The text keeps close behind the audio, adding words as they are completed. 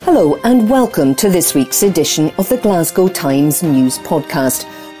Hello and welcome to this week's edition of the Glasgow Times News Podcast,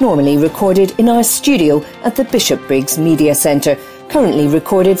 normally recorded in our studio at the Bishopbriggs Media Centre, currently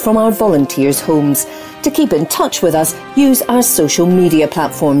recorded from our volunteers' homes. To keep in touch with us, use our social media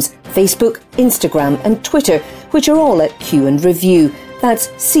platforms, Facebook, Instagram and Twitter, which are all at Q and Review. That's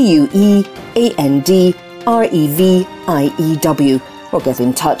CUEANDREVIEW. Or get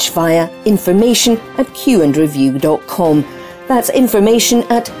in touch via information@qandreview.com. That's information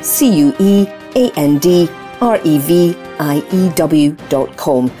at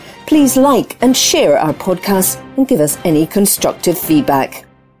CUEANDREVIEW.com. Please like and share our podcast and give us any constructive feedback.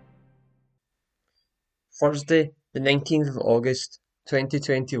 Thursday, the 19th of August,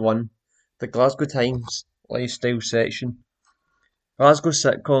 2021, the Glasgow Times Lifestyle section. Glasgow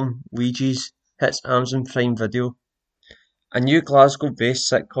sitcom Ouija's hits Amazon Prime Video. A new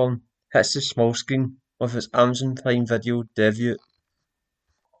Glasgow-based sitcom hits the small screen with its Amazon Prime Video debut.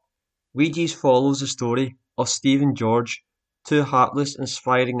 Ouija's follows the story of Steve and George, two heartless,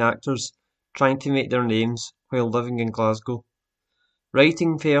 inspiring actors trying to make their names while living in Glasgow.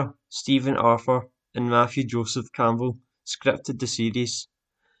 Writing pair Stephen Arthur and Matthew Joseph Campbell scripted the series.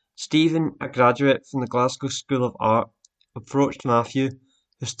 Stephen, a graduate from the Glasgow School of Art, approached Matthew,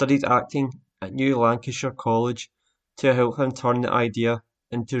 who studied acting at New Lancashire College, to help him turn the idea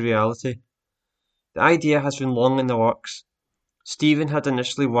into reality. The idea has been long in the works. Stephen had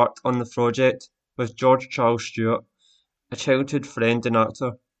initially worked on the project with George Charles Stewart, a childhood friend and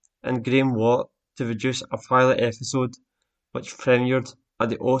actor, and Graham Watt to produce a pilot episode which premiered at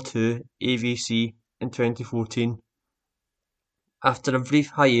the O2 AVC in 2014. After a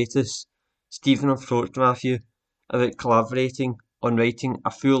brief hiatus, Stephen approached Matthew about collaborating on writing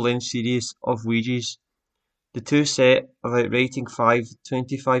a full-length series of Ouija's. The two set about writing 5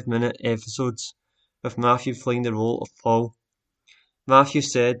 25-minute episodes, with Matthew playing the role of Paul. Matthew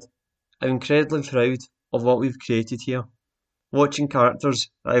said, "I'm incredibly proud of what we've created here. Watching characters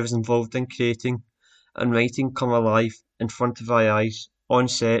that I was involved in creating and writing come alive in front of my eyes, on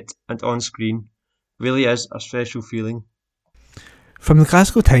set and on screen, really is a special feeling." From the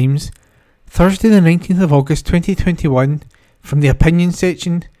Glasgow Times, Thursday the 19th of August 2021, from the opinion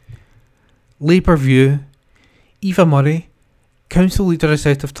section, Labour View, Eva Murray, council leader is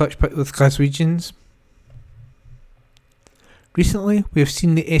out of touch with Glaswegians. Recently, we have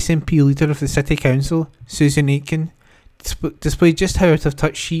seen the SNP leader of the City Council, Susan Aitken, display just how out of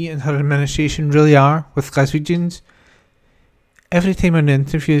touch she and her administration really are with Glaswegians. Every time an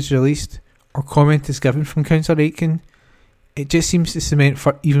interview is released or comment is given from Councillor Aitken, it just seems to cement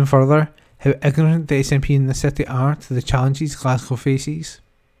even further how ignorant the SNP in the city are to the challenges Glasgow faces.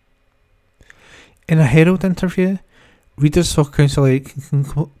 In a Herald interview, readers saw Councillor Aitken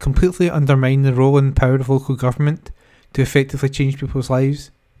completely undermine the role and power of local government to effectively change people's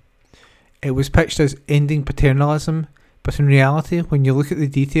lives. It was pitched as ending paternalism, but in reality, when you look at the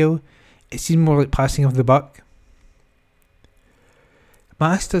detail, it seemed more like passing of the buck.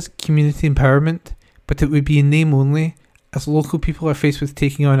 Masked as community empowerment, but it would be in name only, as local people are faced with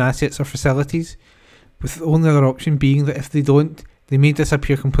taking on assets or facilities, with the only other option being that if they don't, they may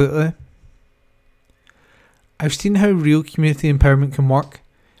disappear completely. I've seen how real community empowerment can work.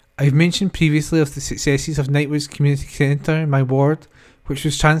 I've mentioned previously of the successes of Knightwoods Community Centre in my ward, which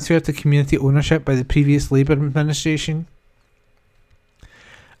was transferred to community ownership by the previous Labour administration.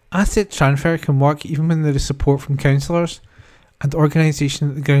 Asset transfer can work even when there is support from councillors and organisations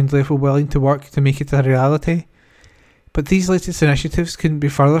at the ground level willing to work to make it a reality, but these latest initiatives couldn't be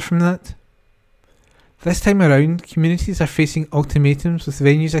further from that. This time around, communities are facing ultimatums with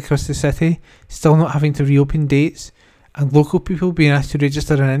venues across the city still not having to reopen dates and local people being asked to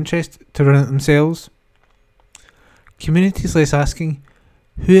register an interest to run it themselves. Communities left asking,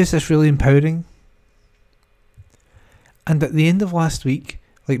 who is this really empowering? And at the end of last week,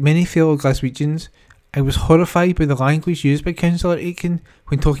 like many fellow Glaswegians, I was horrified by the language used by Councillor Aitken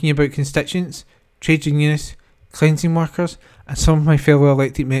when talking about constituents, trade unionists, cleansing workers and some of my fellow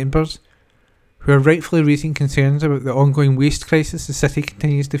elected members, who are rightfully raising concerns about the ongoing waste crisis the city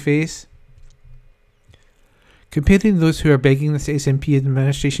continues to face. Comparing those who are begging this SNP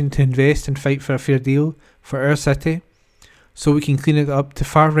administration to invest and fight for a fair deal for our city, so we can clean it up, to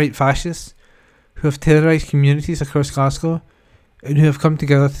far-right fascists who have terrorised communities across Glasgow and who have come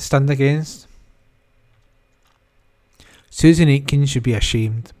together to stand against. Susan Aitken should be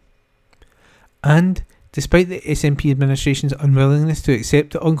ashamed. And, despite the SNP administration's unwillingness to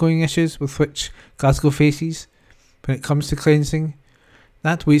accept the ongoing issues with which Glasgow faces when it comes to cleansing,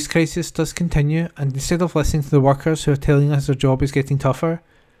 that waste crisis does continue, and instead of listening to the workers who are telling us their job is getting tougher,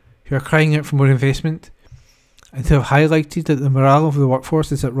 who are crying out for more investment, and to have highlighted that the morale of the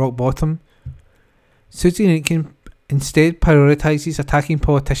workforce is at rock bottom, Susan Aitken instead prioritises attacking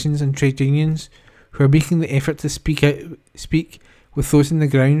politicians and trade unions who are making the effort to speak with those on the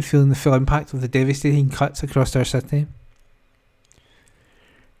ground feeling the full impact of the devastating cuts across our city.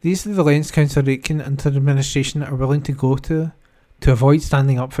 These are the lengths Councillor Aitken and her administration are willing to go to avoid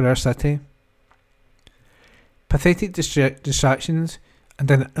standing up for our city. Pathetic distractions and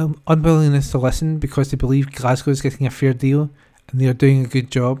an unwillingness to listen because they believe Glasgow is getting a fair deal and they are doing a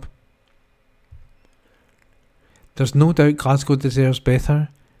good job. There's no doubt Glasgow deserves better,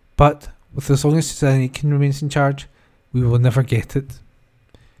 but with as long as Susan Aitken remains in charge, we will never get it.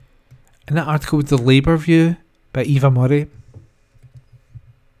 In that article with the Labour View by Eva Murray.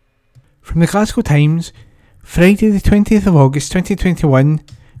 From the Glasgow Times, Friday the 20th of August 2021,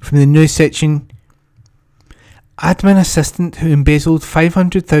 from the news section, admin assistant who embezzled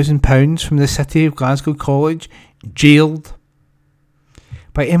 £500,000 from the City of Glasgow College jailed,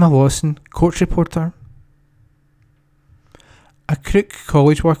 by Emma Lawson, court reporter. A crook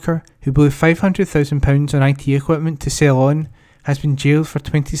college worker who blew £500,000 on IT equipment to sell on has been jailed for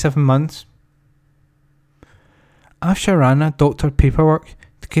 27 months. Afsha Rana doctored paperwork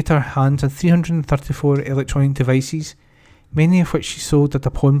to get her hands on 334 electronic devices, many of which she sold at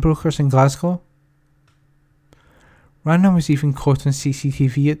the pawnbrokers in Glasgow. Rana was even caught on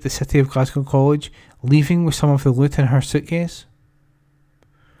CCTV at the City of Glasgow College, leaving with some of the loot in her suitcase.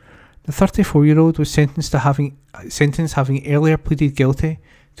 The 34-year-old was sentenced having earlier pleaded guilty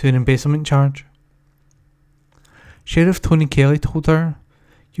to an embezzlement charge. Sheriff Tony Kelly told her,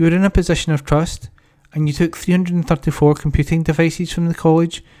 "You were in a position of trust, and you took 334 computing devices from the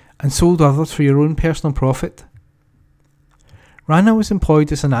college and sold others for your own personal profit." Rana was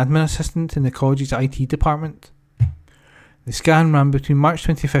employed as an admin assistant in the college's IT department. The scam ran between March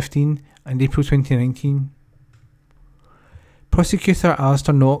 2015 and April 2019. Prosecutor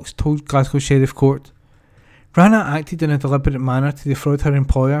Alistair Knox told Glasgow Sheriff Court, "Rana acted in a deliberate manner to defraud her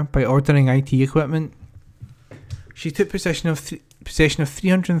employer by ordering IT equipment. She took possession of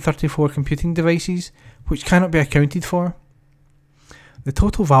 334 computing devices, which cannot be accounted for. The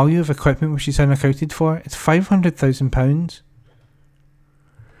total value of equipment which is unaccounted for is £500,000.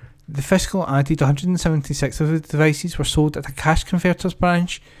 The fiscal added 176 of the devices were sold at a cash converters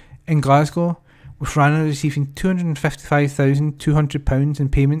branch in Glasgow, with Rana receiving £255,200 in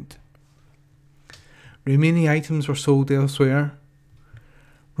payment. Remaining items were sold elsewhere.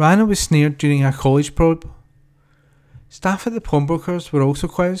 Rana was snared during a college probe. Staff at the pawnbrokers were also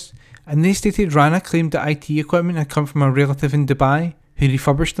quizzed, and they stated Rana claimed that IT equipment had come from a relative in Dubai who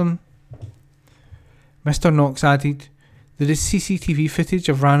refurbished them. Mr. Knox added, "There is CCTV footage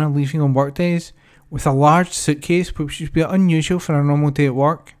of Rana leaving on work days with a large suitcase, which would be unusual for a normal day at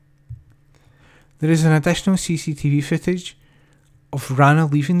work. There is an additional CCTV footage of Rana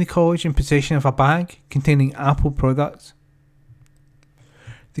leaving the college in possession of a bag containing Apple products."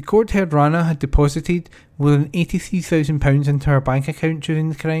 The court heard Rana had deposited more than £83,000 into her bank account during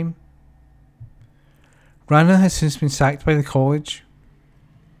the crime. Rana has since been sacked by the college.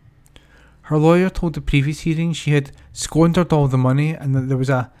 Her lawyer told the previous hearing she had squandered all the money and that there was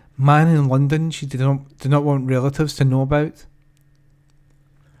a man in London she did not want relatives to know about.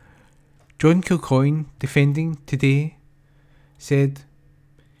 John Kilcoyne, defending Today, said,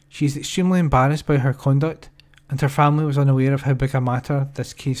 "She is extremely embarrassed by her conduct and her family was unaware of how big a matter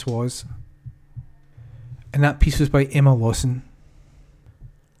this case was." And that piece was by Emma Lawson.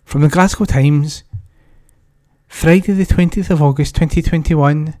 From the Glasgow Times, Friday the 20th of August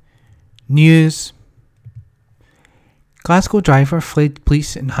 2021, news. Glasgow driver fled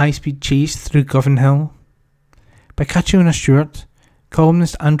police in high-speed chase through Govan Hill. By Catriona Stewart,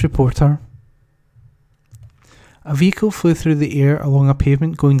 columnist and reporter. A vehicle flew through the air along a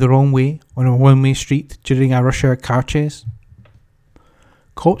pavement going the wrong way on a one-way street during a rush hour car chase.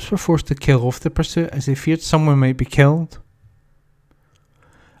 Cops were forced to kill off the pursuit as they feared someone might be killed.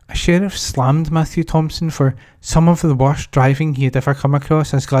 A sheriff slammed Matthew Thompson for some of the worst driving he had ever come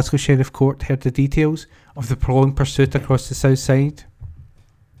across as Glasgow Sheriff Court heard the details of the prolonged pursuit across the south side.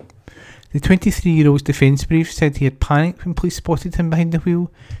 The 23-year-old's defence brief said he had panicked when police spotted him behind the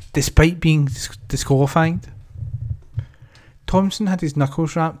wheel, despite being disqualified. Thompson had his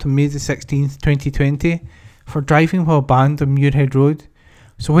knuckles rapped on May the 16th, 2020 for driving while banned on Muirhead Road,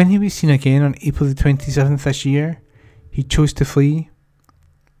 so when he was seen again on April the 27th this year, he chose to flee.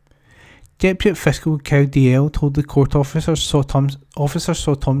 Deputy Fiscal Cal DL told the court officers saw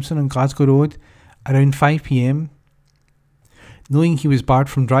Thompson on Glasgow Road around 5 p.m. Knowing he was barred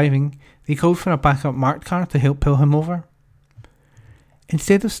from driving, they called for a backup marked car to help pull him over.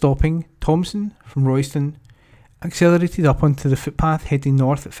 Instead of stopping, Thompson, from Royston, accelerated up onto the footpath heading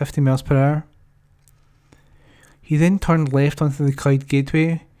north at 50 miles per hour. He then turned left onto the Clyde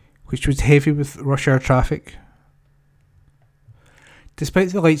Gateway, which was heavy with rush hour traffic. Despite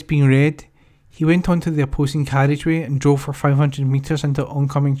the lights being red, he went onto the opposing carriageway and drove for 500 metres into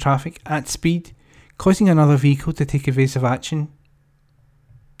oncoming traffic at speed, causing another vehicle to take evasive action.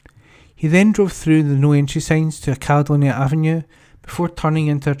 He then drove through the no entry signs to Caledonia Avenue before turning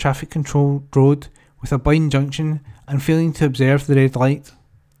into a traffic control road with a blind junction and failing to observe the red light.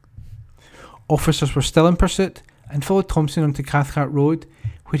 Officers were still in pursuit and followed Thompson onto Cathcart Road,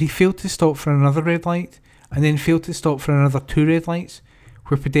 where he failed to stop for another red light and then failed to stop for another 2 red lights,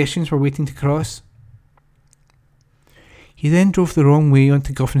 where pedestrians were waiting to cross. He then drove the wrong way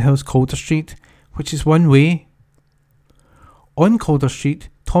onto Goffinhill's Calder Street, which is one way. On Calder Street,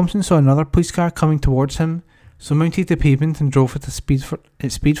 Thompson saw another police car coming towards him, so mounted the pavement and drove at speed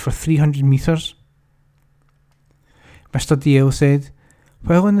for 300 metres. Mr. DL said,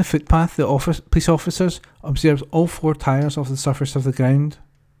 while on the footpath, the police officers observed all 4 tyres off the surface of the ground.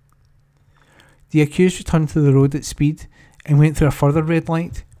 The accused returned to the road at speed and went through a further red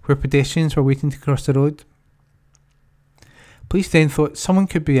light where pedestrians were waiting to cross the road. Police then thought someone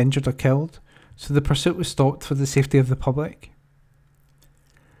could be injured or killed, so the pursuit was stopped for the safety of the public.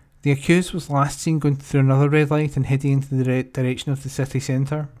 The accused was last seen going through another red light and heading into the direction of the city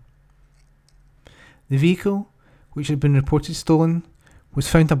centre. The vehicle, which had been reported stolen, was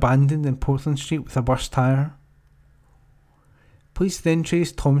found abandoned in Portland Street with a burst tyre. Police then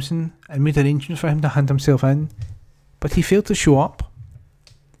traced Thompson and made arrangements for him to hand himself in, but he failed to show up.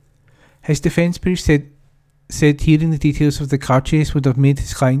 His defence brief said hearing the details of the car chase would have made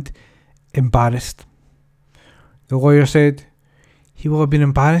his client embarrassed. The lawyer said, he will have been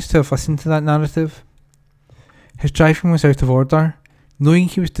embarrassed to have listened to that narrative. His driving was out of order. Knowing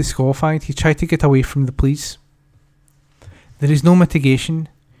he was disqualified, he tried to get away from the police. There is no mitigation.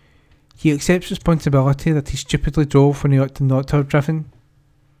 He accepts responsibility that he stupidly drove when he ought to not to have driven.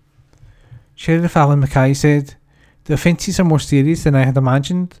 Sheriff Alan Mackay said, the offences are more serious than I had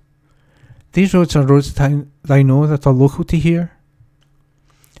imagined. These roads are roads that I know that are local to here.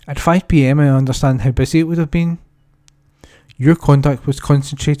 At 5 p.m. I understand how busy it would have been. Your conduct was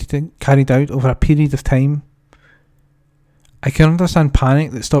concentrated and carried out over a period of time. I can understand panic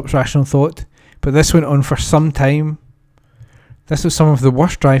that stops rational thought, but this went on for some time. This was some of the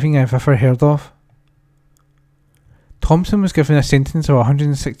worst driving I've ever heard of. Thompson was given a sentence of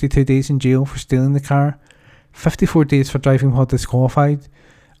 162 days in jail for stealing the car, 54 days for driving while disqualified,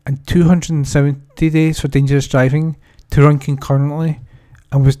 and 270 days for dangerous driving to run concurrently,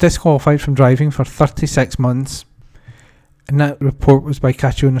 and was disqualified from driving for 36 months. And that report was by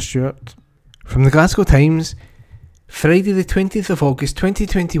Catriona Stewart. From the Glasgow Times, Friday the 20th of August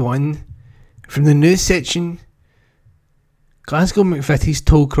 2021, from the news section, Glasgow McVitie's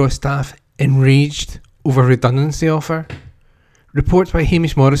Tollcross staff enraged over redundancy offer. Reports by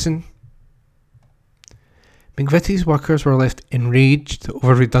Hamish Morrison. McVitie's workers were left enraged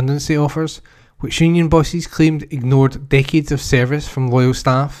over redundancy offers, which union bosses claimed ignored decades of service from loyal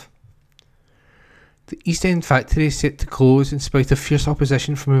staff. The East End factory is set to close in spite of fierce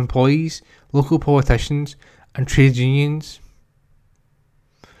opposition from employees, local politicians and trade unions.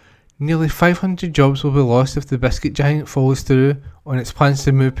 Nearly 500 jobs will be lost if the biscuit giant follows through on its plans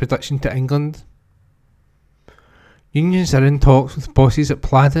to move production to England. Unions are in talks with bosses at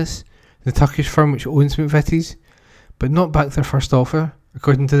Pladis, the Turkish firm which owns McVitie's, but not back their first offer,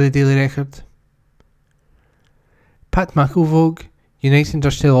 according to the Daily Record. Pat McElvogue, United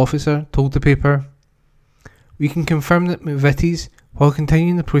Industrial Officer, told the paper, "We can confirm that McVitie's, while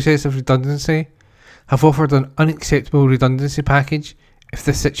continuing the process of redundancy, have offered an unacceptable redundancy package if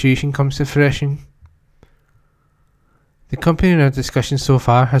this situation comes to fruition. The company in our discussions so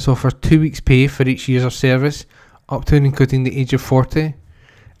far has offered 2 weeks' pay for each year of service, up to and including the age of 40,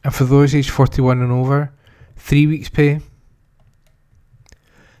 and for those aged 41 and over, 3 weeks' pay.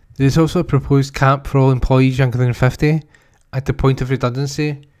 There is also a proposed cap for all employees younger than 50 at the point of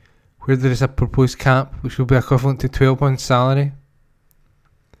redundancy, where there is a proposed cap which will be equivalent to 12 months' salary.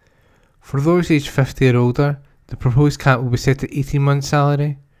 For those aged 50 or older, the proposed cap will be set at 18 months'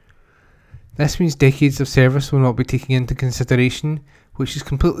 salary. This means decades of service will not be taken into consideration, which is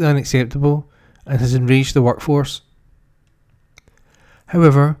completely unacceptable and has enraged the workforce.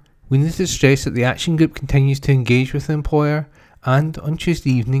 However, we need to stress that the Action Group continues to engage with the employer, and on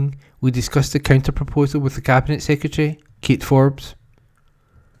Tuesday evening we discussed the counter-proposal with the Cabinet Secretary, Kate Forbes.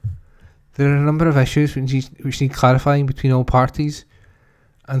 There are a number of issues which need clarifying between all parties,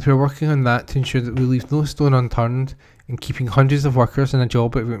 and we are working on that to ensure that we leave no stone unturned in keeping hundreds of workers in a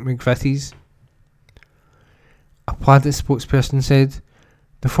job at McVitie's. A Plaid spokesperson said,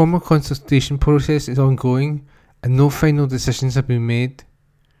 "The formal consultation process is ongoing and no final decisions have been made.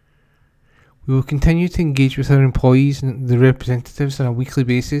 We will continue to engage with our employees and their representatives on a weekly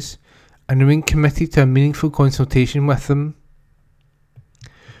basis and remain committed to a meaningful consultation with them."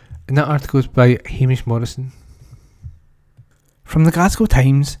 And that article is by Hamish Morrison. From the Glasgow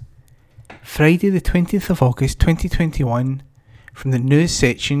Times, Friday the 20th of August 2021, from the news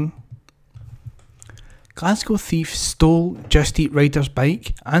section, Glasgow thief stole Just Eat rider's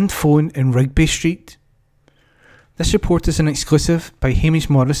bike and phone in Rigby Street. This report is an exclusive by Hamish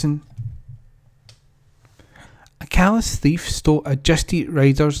Morrison. A callous thief stole a Just Eat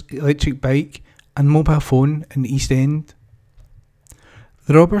rider's electric bike and mobile phone in the East End.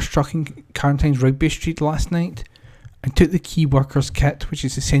 The robber struck in Carntine's Rigby Street last night and took the key worker's kit, which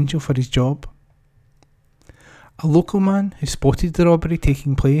is essential for his job. A local man who spotted the robbery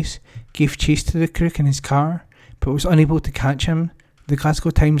taking place gave chase to the crook in his car, but was unable to catch him, the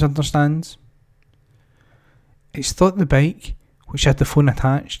Glasgow Times understands. It's thought the bike, which had the phone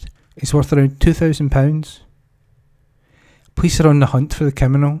attached, is worth around £2,000. Police are on the hunt for the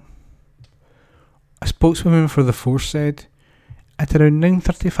criminal. A spokeswoman for the force said, "At around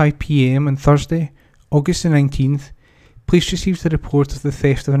 9:35pm on Thursday, August the 19th, police received a report of the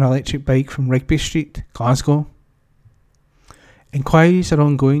theft of an electric bike from Rigby Street, Glasgow. Inquiries are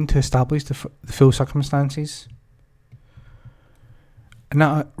ongoing to establish the full circumstances." And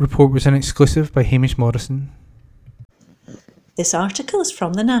that report was an exclusive by Hamish Morrison. This article is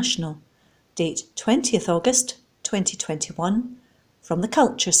from The National, date 20th August 2021, from the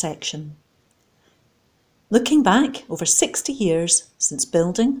Culture section. Looking back over 60 years since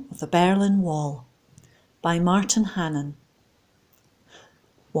building of the Berlin Wall, by Martin Hannon.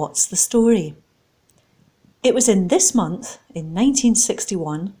 What's the story? It was in this month, in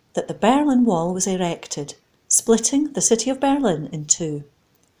 1961, that the Berlin Wall was erected, splitting the city of Berlin in two.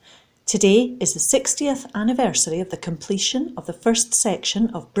 Today is the 60th anniversary of the completion of the first section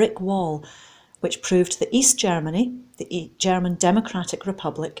of brick wall, which proved that East Germany, the German Democratic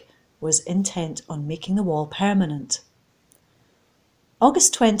Republic, was intent on making the wall permanent.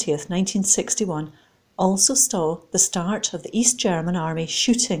 August 20th, 1961, also saw the start of the East German army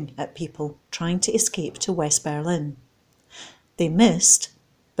shooting at people trying to escape to West Berlin. They missed,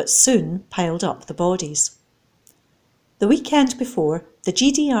 but soon piled up the bodies. The weekend before, the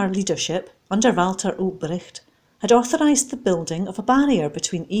GDR leadership, under Walter Ulbricht, had authorised the building of a barrier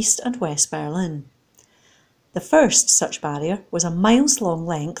between East and West Berlin. The first such barrier was a miles-long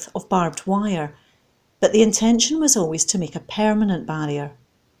length of barbed wire, but the intention was always to make a permanent barrier,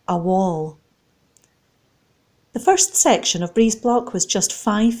 a wall. The first section of Breeze Block was just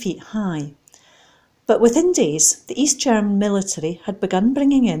 5 feet high, but within days the East German military had begun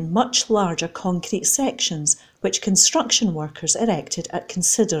bringing in much larger concrete sections which construction workers erected at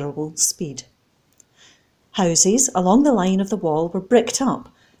considerable speed. Houses along the line of the wall were bricked up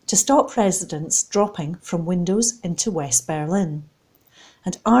to stop residents dropping from windows into West Berlin,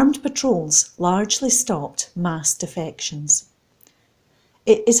 and armed patrols largely stopped mass defections.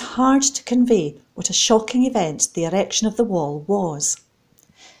 It is hard to convey what a shocking event the erection of the wall was.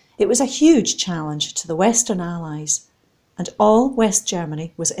 It was a huge challenge to the Western Allies, and all West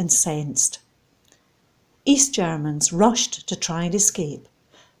Germany was incensed. East Germans rushed to try and escape,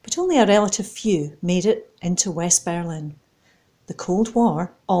 but only a relative few made it into West Berlin. The Cold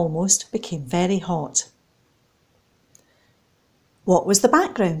War almost became very hot. What was the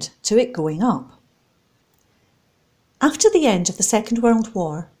background to it going up? After the end of the Second World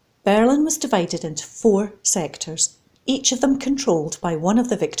War, Berlin was divided into 4 sectors, each of them controlled by one of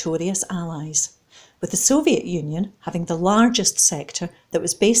the victorious Allies, with the Soviet Union having the largest sector that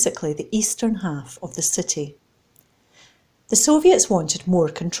was basically the eastern half of the city. The Soviets wanted more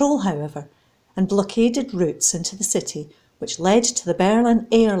control, however, and blockaded routes into the city, which led to the Berlin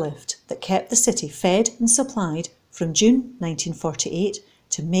airlift that kept the city fed and supplied from June 1948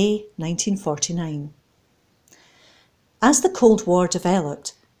 to May 1949. As the Cold War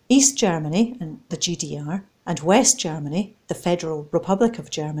developed, East Germany and the GDR and West Germany, the Federal Republic of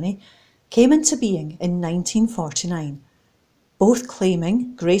Germany, came into being in 1949, both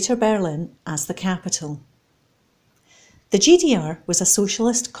claiming Greater Berlin as the capital. The GDR was a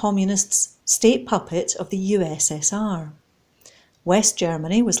socialist communist state puppet of the USSR. West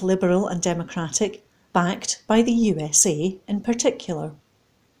Germany was liberal and democratic, backed by the USA in particular.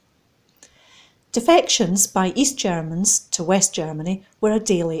 Defections by East Germans to West Germany were a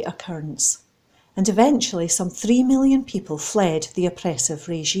daily occurrence, and eventually some 3 million people fled the oppressive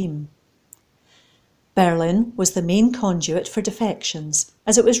regime. Berlin was the main conduit for defections,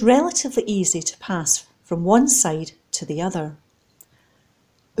 as it was relatively easy to pass from one side to the other.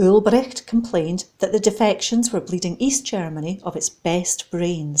 Ulbricht complained that the defections were bleeding East Germany of its best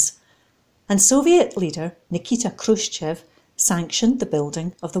brains, and Soviet leader Nikita Khrushchev sanctioned the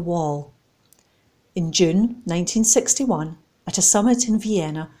building of the wall. In June 1961, at a summit in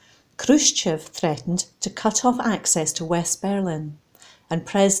Vienna, Khrushchev threatened to cut off access to West Berlin, and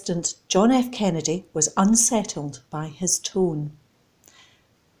President John F. Kennedy was unsettled by his tone.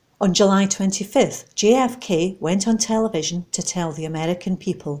 On July 25th, JFK went on television to tell the American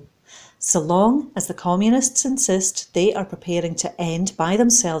people, so long as the communists insist they are preparing to end by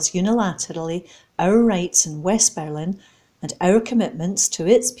themselves unilaterally our rights in West Berlin and our commitments to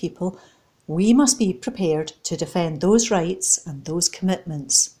its people, we must be prepared to defend those rights and those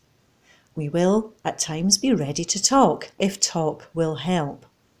commitments. We will at times be ready to talk if talk will help.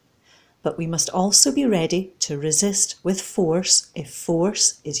 But we must also be ready to resist with force if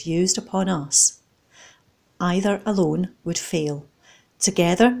force is used upon us. Either alone would fail.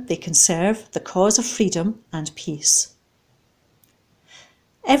 Together they can serve the cause of freedom and peace.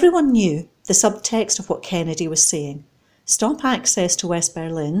 Everyone knew the subtext of what Kennedy was saying. Stop access to West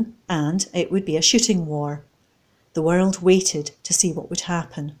Berlin and it would be a shooting war. The world waited to see what would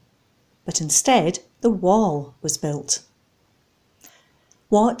happen. But instead, the wall was built.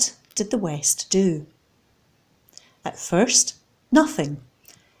 What did the West do? At first, nothing,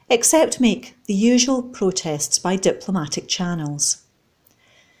 except make the usual protests by diplomatic channels.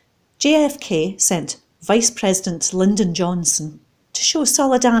 JFK sent Vice President Lyndon Johnson to show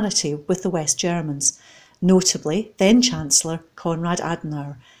solidarity with the West Germans, notably then-Chancellor Konrad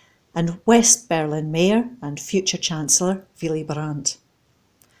Adenauer and West Berlin Mayor and future Chancellor Willy Brandt.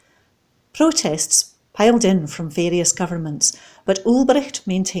 Protests piled in from various governments, but Ulbricht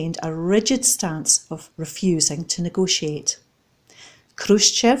maintained a rigid stance of refusing to negotiate.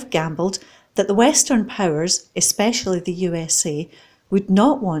 Khrushchev gambled that the Western powers, especially the USA, would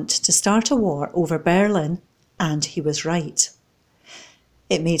not want to start a war over Berlin, and he was right.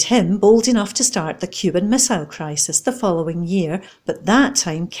 It made him bold enough to start the Cuban Missile Crisis the following year, but that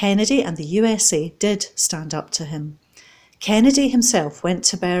time Kennedy and the USA did stand up to him. Kennedy himself went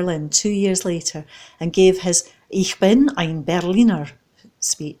to Berlin 2 years later and gave his Ich bin ein Berliner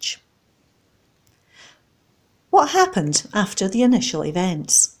speech. What happened after the initial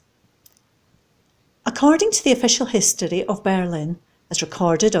events? According to the official history of Berlin, as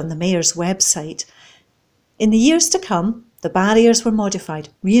recorded on the mayor's website, in the years to come, the barriers were modified,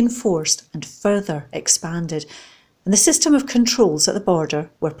 reinforced and further expanded, and the system of controls at the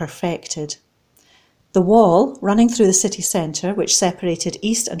border were perfected. The wall running through the city centre, which separated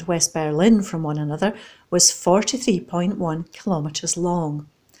East and West Berlin from one another, was 43.1 kilometres long.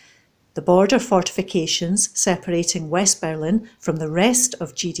 The border fortifications separating West Berlin from the rest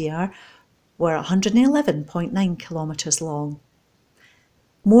of GDR were 111.9 kilometres long.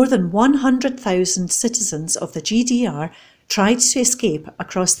 More than 100,000 citizens of the GDR tried to escape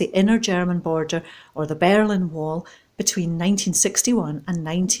across the inner German border or the Berlin Wall between 1961 and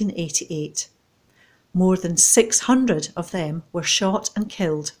 1988. More than 600 of them were shot and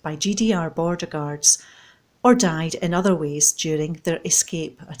killed by GDR border guards or died in other ways during their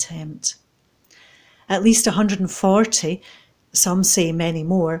escape attempt. At least 140, some say many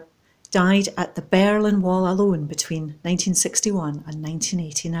more, died at the Berlin Wall alone between 1961 and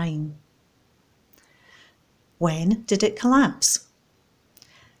 1989. When did it collapse?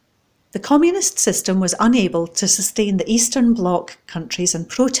 The communist system was unable to sustain the Eastern Bloc countries, and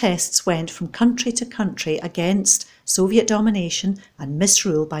protests went from country to country against Soviet domination and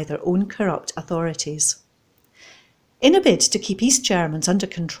misrule by their own corrupt authorities. In a bid to keep East Germans under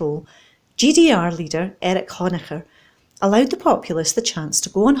control, GDR leader Erich Honecker allowed the populace the chance to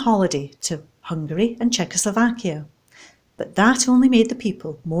go on holiday to Hungary and Czechoslovakia, but that only made the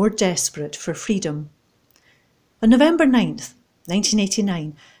people more desperate for freedom. On November 9th,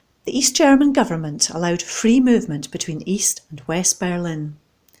 1989, the East German government allowed free movement between East and West Berlin.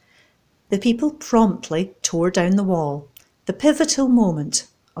 The people promptly tore down the wall, the pivotal moment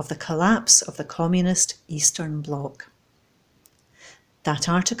of the collapse of the communist Eastern Bloc. That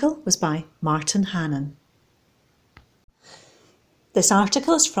article was by Martin Hannon. This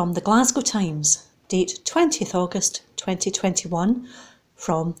article is from the Glasgow Times, date 20th August 2021,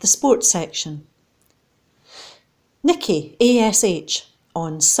 from the sports section. Nikki ASH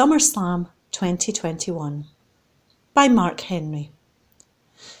on SummerSlam 2021 by Mark Henry.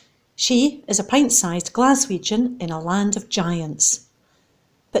 She is a pint-sized Glaswegian in a land of giants.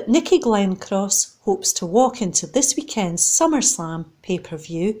 But Nikki Glencross hopes to walk into this weekend's SummerSlam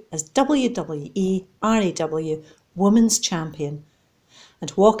pay-per-view as WWE RAW Women's Champion.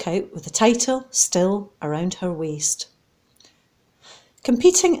 and walk out with the title still around her waist.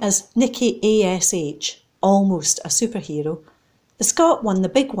 Competing as Nikki ASH, almost a superhero, the Scot won the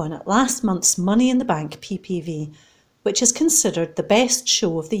big one at last month's Money in the Bank PPV, which is considered the best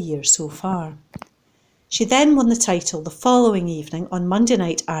show of the year so far. She then won the title the following evening on Monday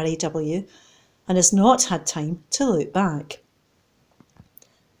Night RAW and has not had time to look back.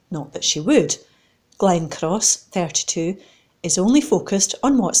 Not that she would. Glenn Cross, 32, is only focused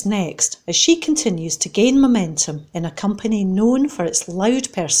on what's next as she continues to gain momentum in a company known for its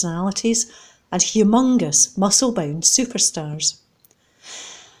loud personalities and humongous muscle-bound superstars.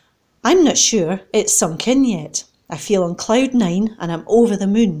 "I'm not sure it's sunk in yet. I feel on cloud 9 and I'm over the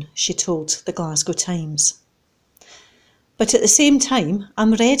moon," she told the Glasgow Times. "But at the same time,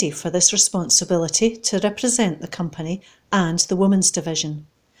 I'm ready for this responsibility to represent the company and the women's division.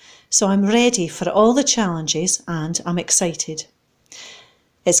 So I'm ready for all the challenges and I'm excited.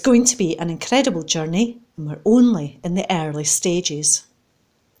 It's going to be an incredible journey and we're only in the early stages.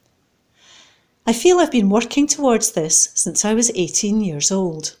 I feel I've been working towards this since I was 18 years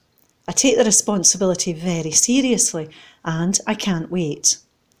old. I take the responsibility very seriously and I can't wait.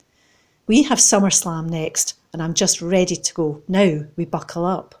 We have SummerSlam next and I'm just ready to go. Now we buckle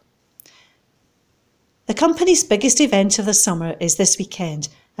up." The company's biggest event of the summer is this weekend,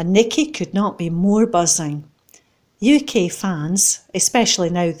 and Nikki could not be more buzzing. UK fans, especially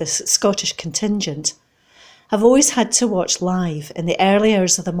now the Scottish contingent, have always had to watch live in the early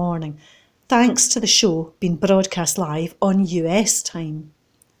hours of the morning, thanks to the show being broadcast live on US time.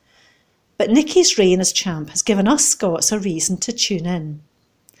 But Nikki's reign as champ has given us Scots a reason to tune in.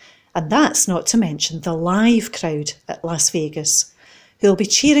 And that's not to mention the live crowd at Las Vegas, who will be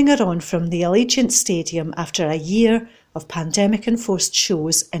cheering her on from the Allegiant Stadium after a year of pandemic-enforced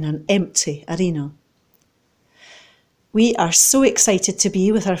shows in an empty arena. "We are so excited to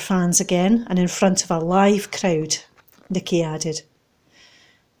be with our fans again and in front of a live crowd," Nikki added.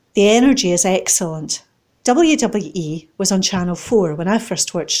 "The energy is excellent. WWE was on Channel 4 when I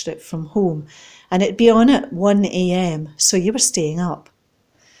first watched it from home, and it'd be on at 1 a.m, so you were staying up.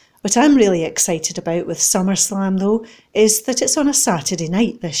 What I'm really excited about with SummerSlam, though, is that it's on a Saturday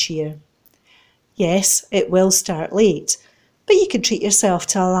night this year. Yes, it will start late, but you can treat yourself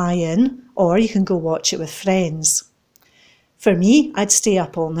to a lie-in, or you can go watch it with friends. For me, I'd stay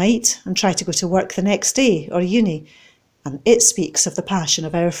up all night and try to go to work the next day or uni, and it speaks of the passion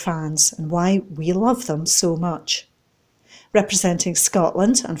of our fans and why we love them so much. Representing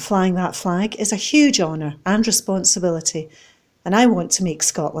Scotland and flying that flag is a huge honour and responsibility, and I want to make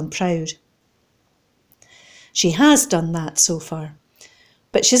Scotland proud." She has done that so far.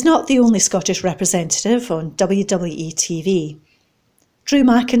 But she's not the only Scottish representative on WWE TV. Drew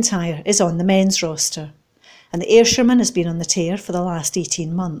McIntyre is on the men's roster, and the Ayrshirman has been on the tear for the last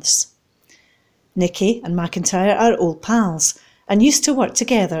 18 months. Nikki and McIntyre are old pals and used to work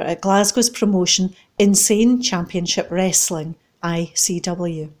together at Glasgow's promotion Insane Championship Wrestling,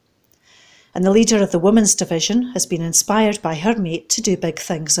 ICW. And the leader of the women's division has been inspired by her mate to do big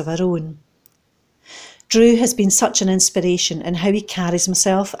things of her own. "Drew has been such an inspiration in how he carries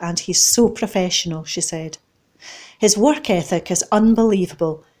himself and he's so professional," she said. "His work ethic is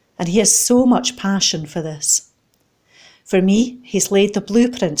unbelievable and he has so much passion for this. For me, he's laid the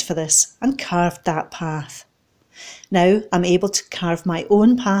blueprint for this and carved that path. Now I'm able to carve my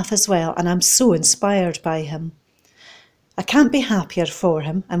own path as well and I'm so inspired by him. I can't be happier for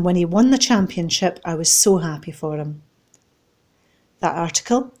him, and when he won the championship I was so happy for him." That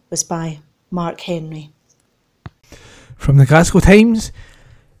article was by Mark Henry. From the Glasgow Times,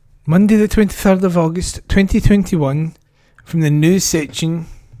 Monday the 23rd of August 2021, from the news section.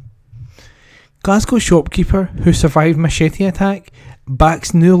 Glasgow shopkeeper who survived machete attack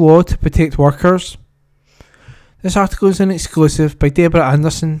backs new law to protect workers. This article is an exclusive by Deborah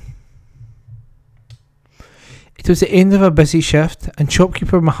Anderson. It was the end of a busy shift and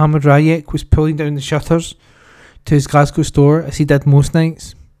shopkeeper Mohammed Rayek was pulling down the shutters to his Glasgow store as he did most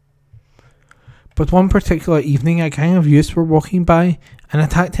nights. But one particular evening a gang of youths were walking by and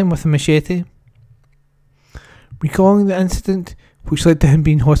attacked him with a machete. Recalling the incident, which led to him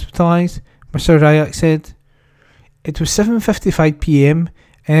being hospitalised, Mr. Rayek said, "It was 7:55 p.m.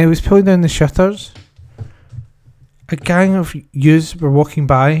 and I was pulling down the shutters. A gang of youths were walking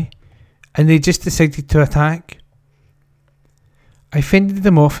by and they just decided to attack. I fended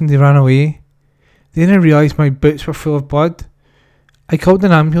them off and they ran away. Then I realised my boots were full of blood. I called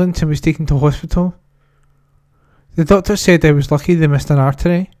an ambulance and was taken to hospital. The doctor said I was lucky they missed an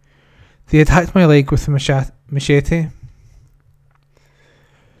artery. They attacked my leg with a machete.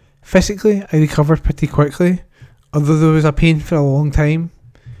 Physically, I recovered pretty quickly, although there was a pain for a long time.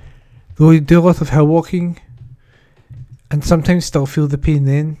 Though I do a lot of hill walking and sometimes still feel the pain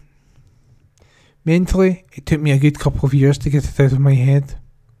then. Mentally, it took me a good couple of years to get it out of my head.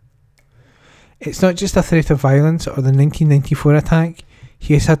 It's not just a threat of violence or the 1994 attack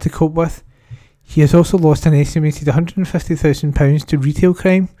he has had to cope with. He has also lost an estimated £150,000 to retail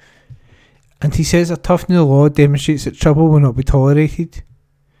crime, and he says a tough new law demonstrates that trouble will not be tolerated.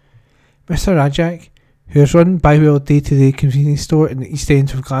 Mr. Rajak, who has run Bywell day-to-day convenience store in the East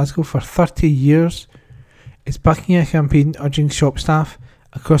End of Glasgow for 30 years, is backing a campaign urging shop staff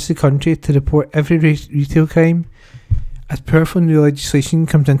across the country to report every retail crime as powerful new legislation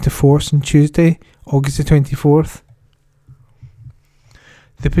comes into force on Tuesday, August the 24th.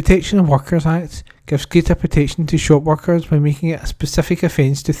 The Protection of Workers Act gives greater protection to shop workers by making it a specific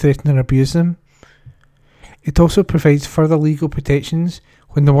offence to threaten or abuse them. It also provides further legal protections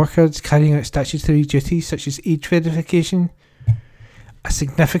when the worker is carrying out statutory duties such as age verification, a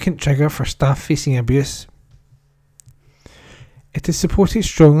significant trigger for staff facing abuse. It is supported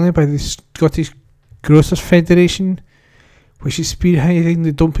strongly by the Scottish Grocers Federation, which is spearheading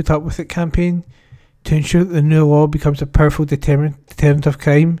the Don't Put Up With It campaign to ensure that the new law becomes a powerful deterrent of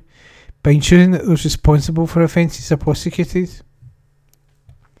crime by ensuring that those responsible for offences are prosecuted.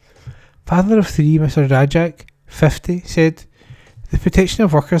 Father of three, Mr. Rajak, 50, said, "The Protection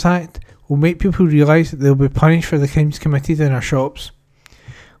of Workers Act will make people realise that they will be punished for the crimes committed in our shops.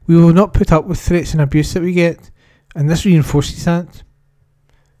 We will not put up with threats and abuse that we get, and this reinforces that.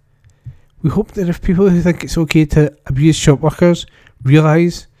 We hope that if people who think it's okay to abuse shop workers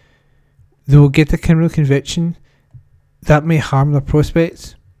realise they will get a criminal conviction that may harm their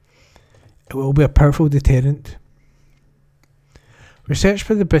prospects, it will be a powerful deterrent." Research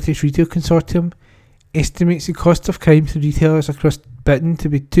by the British Retail Consortium estimates the cost of crime to retailers across Britain to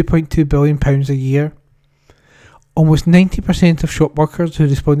be £2.2 billion a year. Almost 90% of shop workers who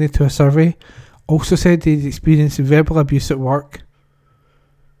responded to a survey also said they'd experienced verbal abuse at work.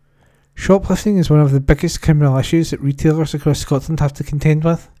 Shoplifting is one of the biggest criminal issues that retailers across Scotland have to contend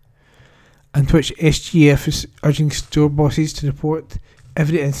with, and which SGF is urging store bosses to report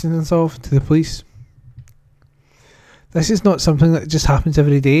every incident of to the police. This is not something that just happens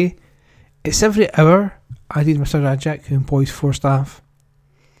every day, it's every hour, added Mr. Rajak, who employs 4 staff.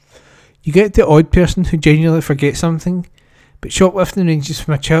 You get the odd person who genuinely forgets something, but shoplifting ranges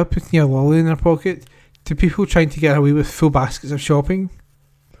from a child putting a lolly in their pocket to people trying to get away with full baskets of shopping.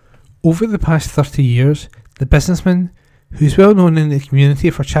 Over the past 30 years, the businessman, who is well known in the community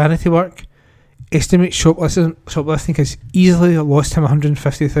for charity work, estimates shoplifting has easily lost him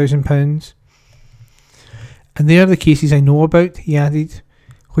 £150,000. "And they are the cases I know about," he added.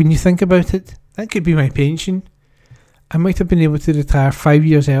 "When you think about it, that could be my pension. I might have been able to retire 5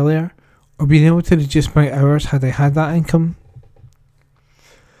 years earlier, or been able to reduce my hours had I had that income."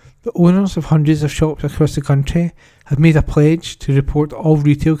 The owners of hundreds of shops across the country have made a pledge to report all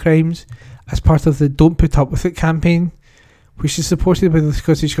retail crimes as part of the Don't Put Up With It campaign, which is supported by the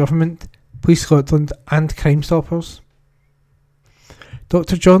Scottish Government, Police Scotland and Crime Stoppers.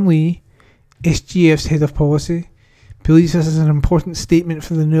 Dr. John Lee, SGF's head of policy, believes this is an important statement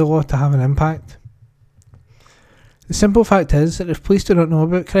for the new law to have an impact. "The simple fact is that if police do not know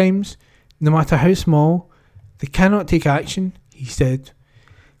about crimes, no matter how small, they cannot take action," he said.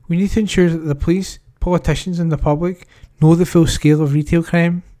 "We need to ensure that the police, politicians and the public know the full scale of retail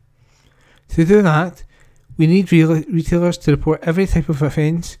crime. To do that, we need retailers to report every type of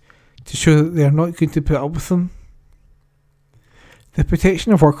offence to show that they are not going to put up with them." The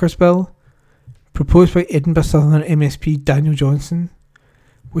Protection of Workers Bill, proposed by Edinburgh Southern MSP Daniel Johnson,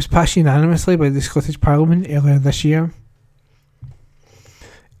 was passed unanimously by the Scottish Parliament earlier this year.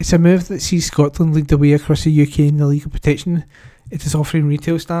 It's a move that sees Scotland lead the way across the UK in the legal protection it is offering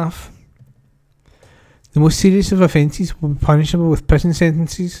retail staff. The most serious of offences will be punishable with prison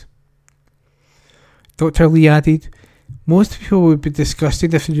sentences. Dr. Lee added, "Most people would be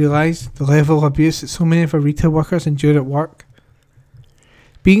disgusted if they realised the level of abuse that so many of our retail workers endure at work.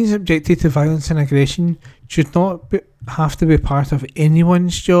 Being subjected to violence and aggression should not have to be part of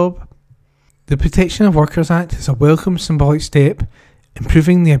anyone's job. The Protection of Workers Act is a welcome symbolic step in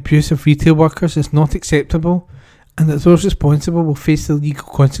proving the abuse of retail workers is not acceptable and that those responsible will face the legal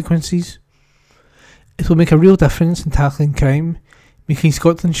consequences. It will make a real difference in tackling crime, making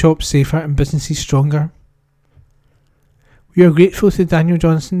Scotland shops safer and businesses stronger." We are grateful to Daniel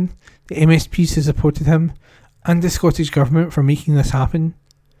Johnson, the MSPs who supported him, and the Scottish Government for making this happen.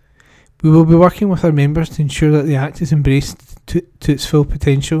 We will be working with our members to ensure that the Act is embraced to its full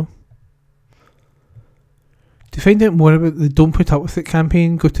potential. To find out more about the Don't Put Up With It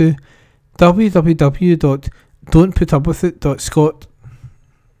campaign, go to www.rutp.org. don'tputupwithit.scot.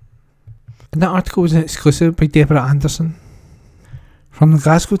 And that article was an exclusive by Deborah Anderson. From the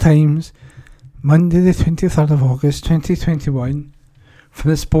Glasgow Times, Monday the 23rd of August 2021,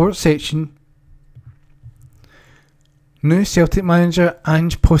 from the sports section. New Celtic manager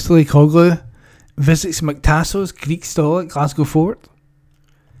Ange Postecoglou visits McTasso's Greek stall at Glasgow Fort.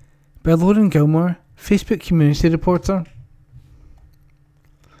 By Lauren Gilmore, Facebook community reporter.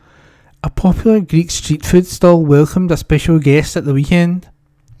 A popular Greek street food stall welcomed a special guest at the weekend.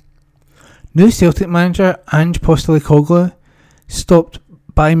 New Celtic manager Ange Postecoglou stopped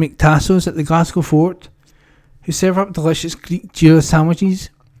by McTasso's at the Glasgow Fort, who serve up delicious Greek gyros sandwiches,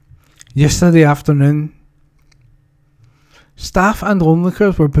 yesterday afternoon. Staff and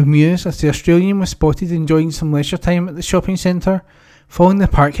onlookers were bemused as the Australian was spotted enjoying some leisure time at the shopping centre following the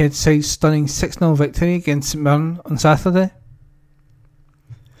Parkhead side's stunning 6-0 victory against St Mirren on Saturday.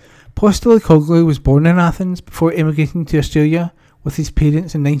 Postecoglou was born in Athens before emigrating to Australia with his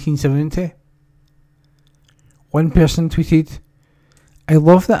parents in 1970. One person tweeted, "I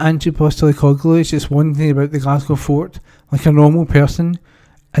love that Ange Postecoglou is just wandering about the Glasgow Fort like a normal person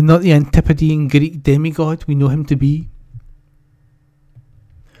and not the Antipodean Greek demigod we know him to be."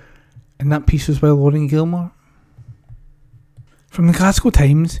 And that piece was by Lauren Gilmore. From the Glasgow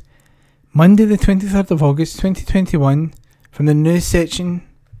Times, Monday the 23rd of August 2021, from the news section.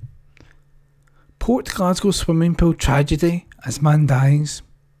 Port Glasgow swimming pool tragedy as man dies.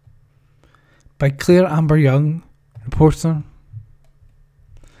 By Claire Amber Young, reporter.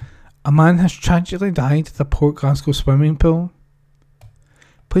 A man has tragically died at the Port Glasgow swimming pool.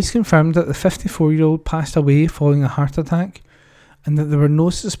 Police confirmed that the 54-year-old passed away following a heart attack and that there were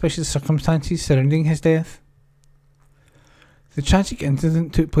no suspicious circumstances surrounding his death. The tragic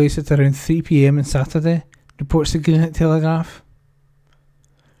incident took place at around 3 p.m. on Saturday, reports the Greenock Telegraph.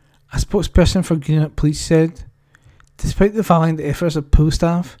 A spokesperson for Greenock Police said, despite the valiant efforts of pool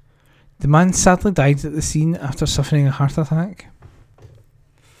staff, the man sadly died at the scene after suffering a heart attack.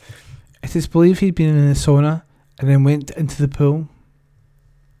 It is believed he'd been in the sauna and then went into the pool.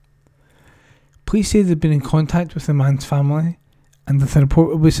 Police say they've been in contact with the man's family and that the report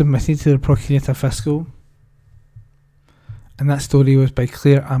will be submitted to the Procurator Fiscal. And that story was by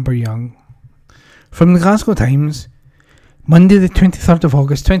Claire Amber Young. From the Glasgow Times, Monday the 23rd of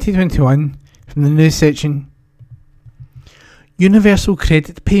August 2021, from the news section. Universal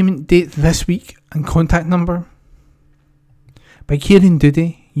credit payment date this week and contact number. By Kieran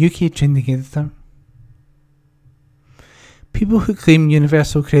Doody, UK trending editor. People who claim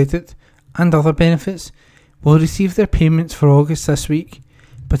universal credit and other benefits will receive their payments for August this week,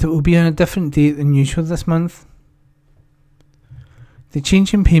 but it will be on a different date than usual this month. The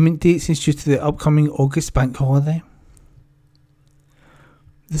change in payment dates is due to the upcoming August bank holiday.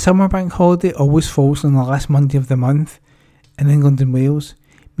 The summer bank holiday always falls on the last Monday of the month in England and Wales,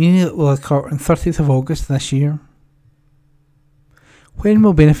 meaning it will occur on 30th of August this year. When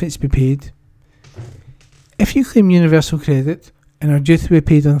will benefits be paid? If you claim universal credit and are due to be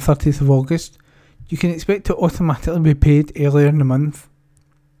paid on 30th of August, you can expect to automatically be paid earlier in the month.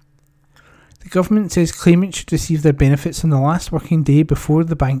 The government says claimants should receive their benefits on the last working day before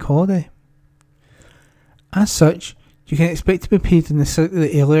the bank holiday. As such, you can expect to be paid on the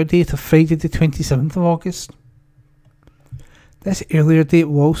slightly earlier date of Friday the 27th of August. This earlier date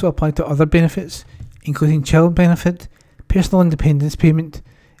will also apply to other benefits, including child benefit, personal independence payment,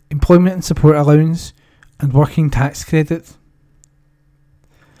 employment and support allowance, and working tax credit.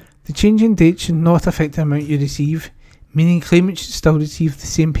 The change in date should not affect the amount you receive, meaning claimants should still receive the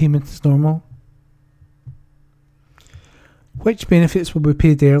same payment as normal. Which benefits will be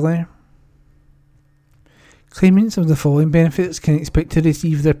paid earlier? Claimants of the following benefits can expect to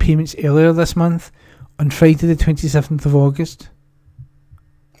receive their payments earlier this month on Friday the 27th of August.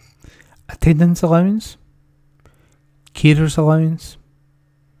 Attendance allowance, carers allowance,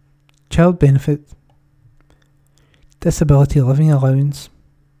 child benefit, disability living allowance,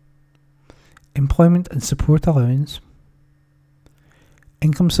 employment and support allowance,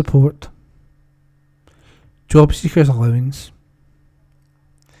 income support, job seekers allowance,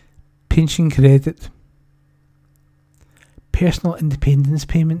 pension credit, personal independence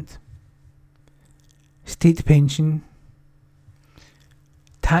payment, state pension,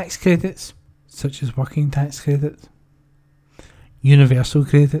 tax credits such as working tax credit, universal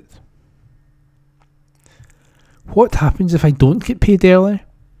credit. What happens if I don't get paid early?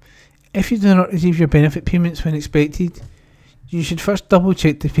 If you do not receive your benefit payments when expected, you should first double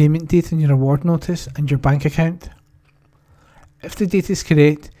check the payment date on your award notice and your bank account. If the date is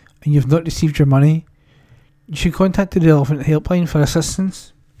correct and you have not received your money, you should contact the relevant helpline for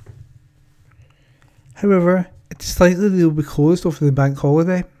assistance. However, It's likely they will be closed over the bank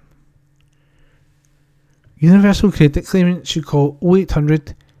holiday. Universal Credit claimants should call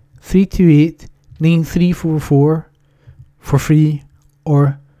 0800 328 9344 for free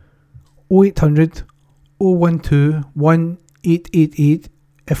or 0800 012 1888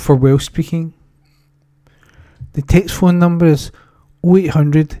 if for Welsh speaking. The text phone number is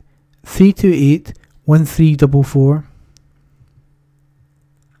 0800 328 1344.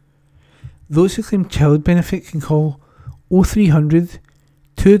 Those who claim child benefit can call 0300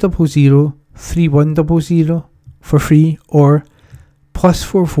 200 3100 for free or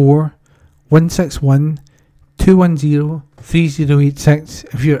 +44 161 210 3086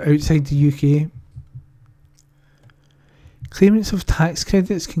 if you're outside the UK. Claimants of tax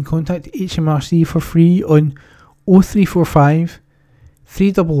credits can contact HMRC for free on 0345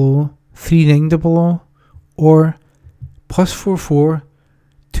 300 3900 or +44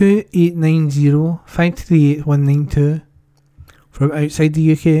 2890 538 192 from outside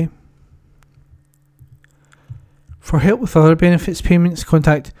the UK. For help with other benefits payments,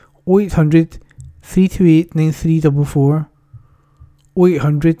 contact 0800 328 9344,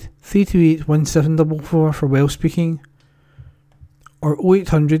 0800 328 1744 for Welsh speaking, or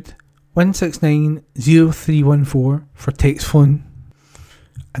 0800 169 0314 for text phone.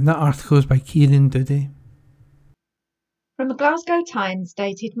 And that article is by Kieran Doody. From the Glasgow Times,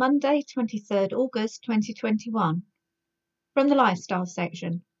 dated Monday, 23rd August 2021. From the Lifestyle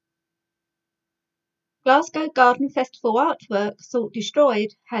section. Glasgow Garden Festival artwork thought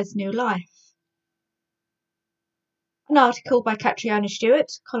destroyed has new life. An article by Catriona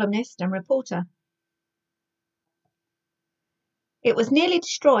Stewart, columnist and reporter. It was nearly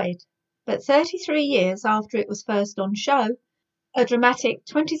destroyed, but 33 years after it was first on show, a dramatic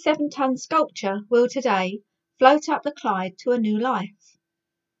 27-ton sculpture will today float up the Clyde to a new life.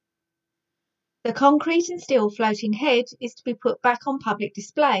 The concrete and steel floating head is to be put back on public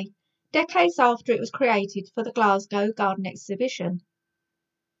display, decades after it was created for the Glasgow Garden Exhibition.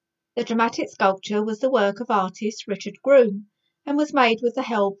 The dramatic sculpture was the work of artist Richard Groom and was made with the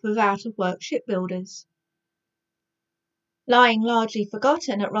help of out-of-work shipbuilders. Lying largely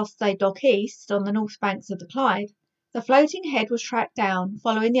forgotten at Rothesay Dock East on the north banks of the Clyde, the floating head was tracked down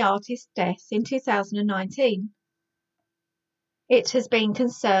following the artist's death in 2019. It has been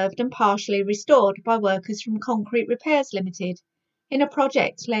conserved and partially restored by workers from Concrete Repairs Limited in a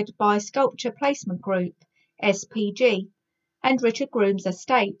project led by Sculpture Placement Group, SPG, and Richard Groom's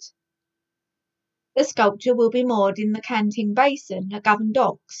estate. The sculpture will be moored in the Canting Basin at Govan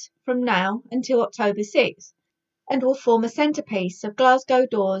Docks from now until October 6th and will form a centrepiece of Glasgow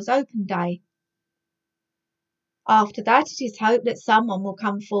Doors Open Day. After that, it is hoped that someone will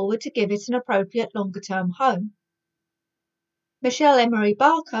come forward to give it an appropriate longer-term home. Michelle Emery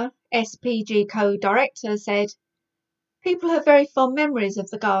Barker, SPG co-director, said, "People have very fond memories of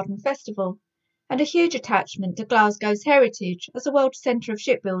the Garden Festival and a huge attachment to Glasgow's heritage as a world centre of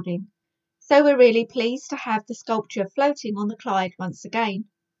shipbuilding, so we're really pleased to have the sculpture floating on the Clyde once again.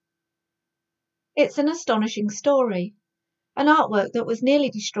 It's an astonishing story, an artwork that was nearly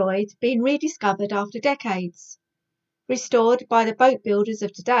destroyed being rediscovered after decades, restored by the boat builders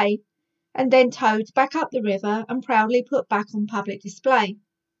of today, and then towed back up the river and proudly put back on public display.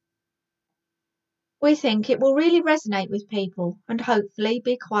 We think it will really resonate with people and hopefully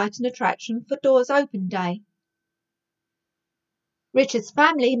be quite an attraction for Doors Open Day." Richard's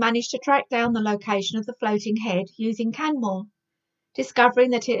family managed to track down the location of the floating head using Canmore,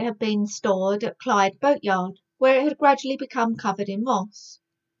 discovering that it had been stored at Clyde Boatyard, where it had gradually become covered in moss.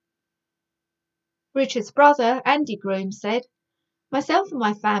 Richard's brother, Andy Groom, said, "Myself and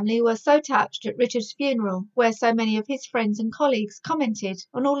my family were so touched at Richard's funeral, where so many of his friends and colleagues commented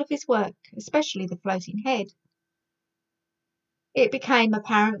on all of his work, especially the floating head. It became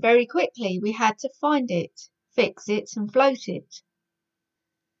apparent very quickly we had to find it, fix it and float it.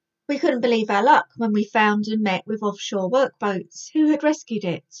 We couldn't believe our luck when we found and met with offshore workboats who had rescued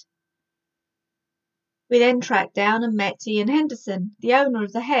it. We then tracked down and met Ian Henderson, the owner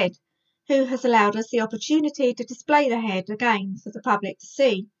of the head, who has allowed us the opportunity to display the head again for the public to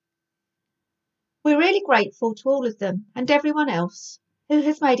see. We're really grateful to all of them and everyone else who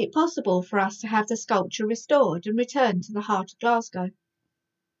has made it possible for us to have the sculpture restored and returned to the heart of Glasgow."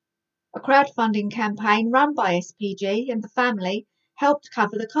 A crowdfunding campaign run by SPG and the family helped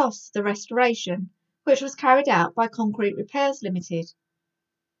cover the costs of the restoration, which was carried out by Concrete Repairs Limited.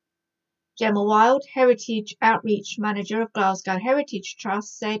 Gemma Wild, Heritage Outreach Manager of Glasgow Heritage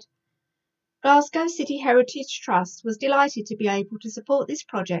Trust, said, "Glasgow City Heritage Trust was delighted to be able to support this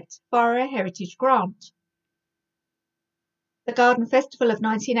project via a heritage grant. The Garden Festival of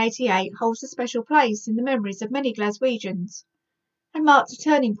 1988 holds a special place in the memories of many Glaswegians and marked a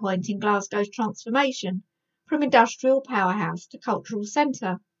turning point in Glasgow's transformation from industrial powerhouse to cultural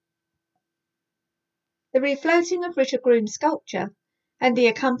centre. The refloating of Richard Groom's sculpture and the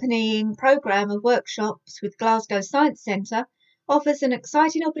accompanying programme of workshops with Glasgow Science Centre offers an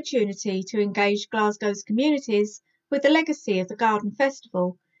exciting opportunity to engage Glasgow's communities with the legacy of the Garden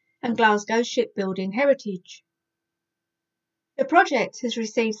Festival and Glasgow's shipbuilding heritage. The project has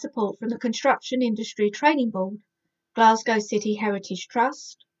received support from the Construction Industry Training Board, Glasgow City Heritage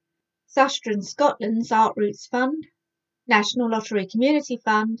Trust, Susteren Scotland's Art Roots Fund, National Lottery Community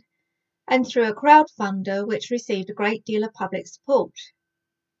Fund, and through a crowdfunder which received a great deal of public support.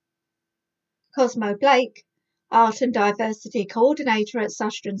 Cosmo Blake, Art and Diversity Coordinator at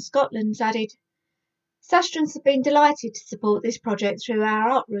Susteren Scotland, added, "Susterens have been delighted to support this project through our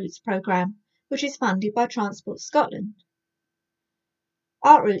Art Roots programme, which is funded by Transport Scotland.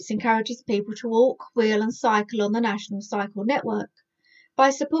 Art Roots encourages people to walk, wheel and cycle on the National Cycle Network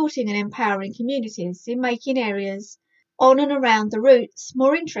by supporting and empowering communities in making areas on and around the routes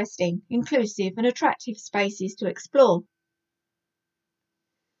more interesting, inclusive and attractive spaces to explore.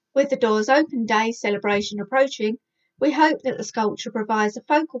 With the Doors Open Day celebration approaching, we hope that the sculpture provides a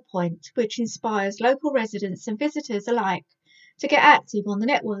focal point which inspires local residents and visitors alike to get active on the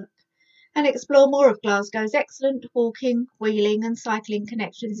network and explore more of Glasgow's excellent walking, wheeling and cycling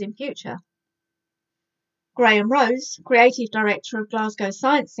connections in future." Graham Rose, Creative Director of Glasgow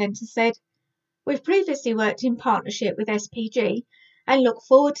Science Centre, said, "We've previously worked in partnership with SPG and look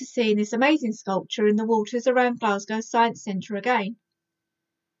forward to seeing this amazing sculpture in the waters around Glasgow Science Centre again.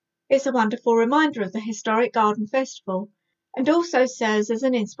 It's a wonderful reminder of the historic Garden Festival and also serves as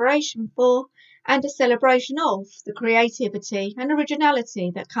an inspiration for and a celebration of the creativity and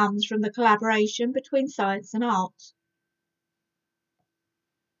originality that comes from the collaboration between science and art."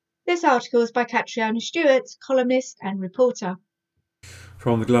 This article is by Catriona Stewart, columnist and reporter.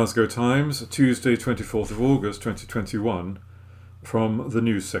 From the Glasgow Times, Tuesday 24th of August 2021, from the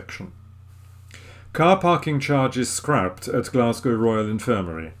news section. Car parking charges scrapped at Glasgow Royal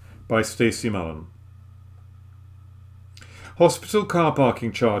Infirmary, by Stacey Mullen. Hospital car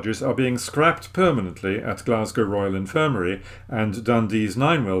parking charges are being scrapped permanently at Glasgow Royal Infirmary and Dundee's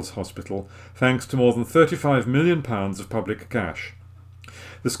Ninewells Hospital thanks to more than £35 million of public cash.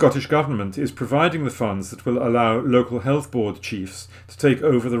 The Scottish Government is providing the funds that will allow local health board chiefs to take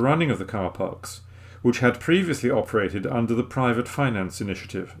over the running of the car parks, which had previously operated under the Private Finance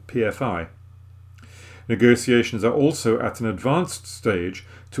Initiative, PFI. Negotiations are also at an advanced stage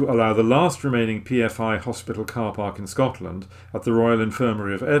to allow the last remaining PFI hospital car park in Scotland at the Royal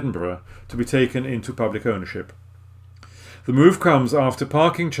Infirmary of Edinburgh to be taken into public ownership. The move comes after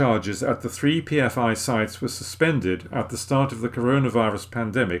parking charges at the 3 PFI sites were suspended at the start of the coronavirus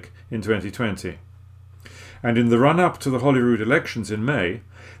pandemic in 2020. And in the run-up to the Holyrood elections in May,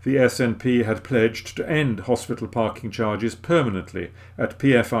 the SNP had pledged to end hospital parking charges permanently at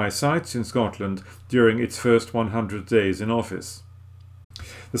PFI sites in Scotland during its first 100 days in office.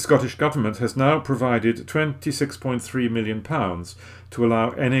 The Scottish Government has now provided £26.3 million to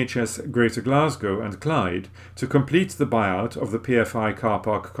allow NHS Greater Glasgow and Clyde to complete the buyout of the PFI car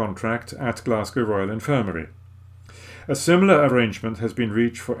park contract at Glasgow Royal Infirmary. A similar arrangement has been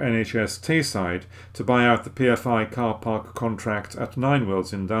reached for NHS Tayside to buy out the PFI car park contract at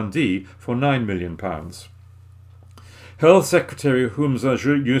Ninewells in Dundee for £9 million. Health Secretary Humza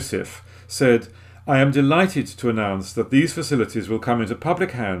Yousaf said, "I am delighted to announce that these facilities will come into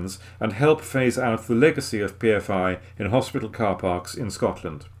public hands and help phase out the legacy of PFI in hospital car parks in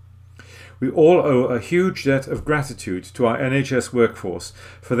Scotland. We all owe a huge debt of gratitude to our NHS workforce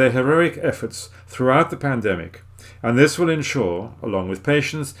for their heroic efforts throughout the pandemic, and this will ensure, along with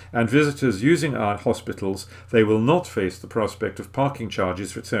patients and visitors using our hospitals, they will not face the prospect of parking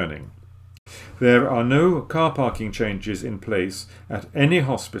charges returning. There are no car parking changes in place at any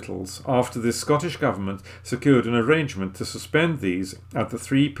hospitals after the Scottish Government secured an arrangement to suspend these at the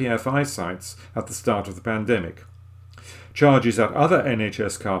 3 PFI sites at the start of the pandemic. Charges at other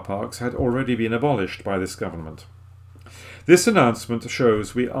NHS car parks had already been abolished by this government. This announcement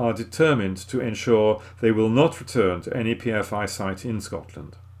shows we are determined to ensure they will not return to any PFI site in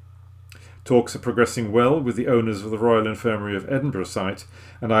Scotland. Talks are progressing well with the owners of the Royal Infirmary of Edinburgh site,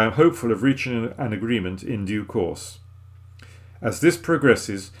 and I am hopeful of reaching an agreement in due course. As this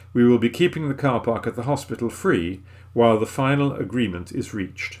progresses, we will be keeping the car park at the hospital free while the final agreement is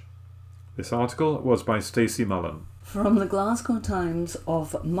reached." This article was by Stacey Mullen. From the Glasgow Times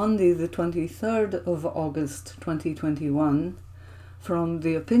of Monday the 23rd of August 2021, from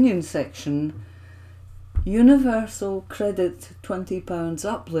the opinion section, Universal Credit £20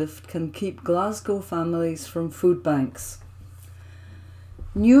 uplift can keep Glasgow families from food banks.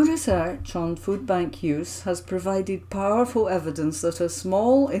 New research on food bank use has provided powerful evidence that a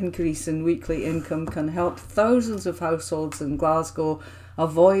small increase in weekly income can help thousands of households in Glasgow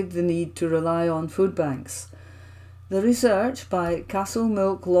avoid the need to rely on food banks. The research by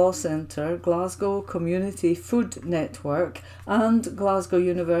Castlemilk Law Centre, Glasgow Community Food Network and Glasgow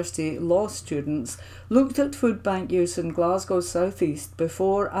University law students looked at food bank use in Glasgow's South East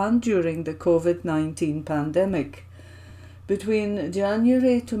before and during the COVID-19 pandemic. Between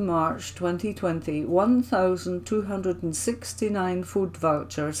January to March 2020, 1,269 food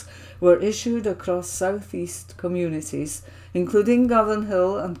vouchers were issued across South East communities, including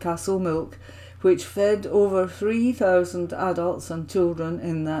Govanhill and Castlemilk, which fed over 3,000 adults and children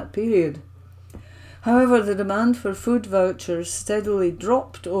in that period. However, the demand for food vouchers steadily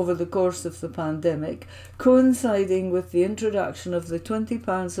dropped over the course of the pandemic, coinciding with the introduction of the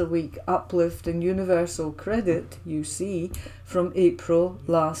 £20 a week uplift in Universal Credit, UC, from April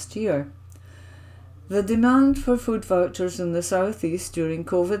last year. The demand for food vouchers in the South East during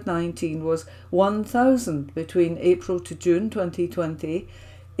COVID-19 was 1,000 between April to June 2020,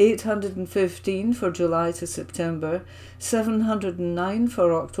 815 for July to September, 709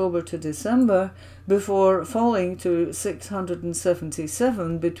 for October to December, before falling to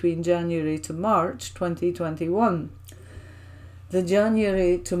 677 between January to March 2021. The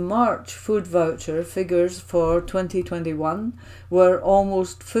January to March food voucher figures for 2021 were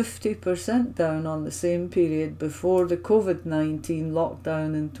almost 50% down on the same period before the COVID-19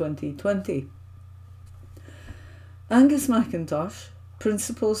 lockdown in 2020. Angus McIntosh,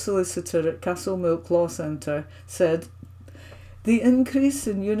 Principal Solicitor at Castlemilk Law Centre, said, "The increase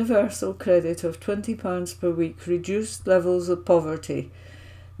in universal credit of £20 per week reduced levels of poverty.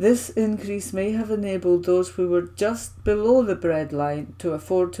 This increase may have enabled those who were just below the breadline to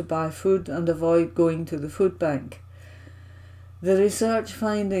afford to buy food and avoid going to the food bank." The research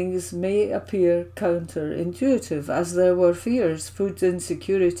findings may appear counterintuitive, as there were fears food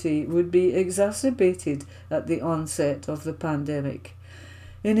insecurity would be exacerbated at the onset of the pandemic.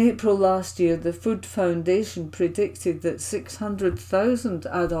 In April last year, the Food Foundation predicted that 600,000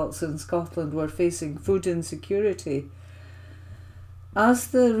 adults in Scotland were facing food insecurity. As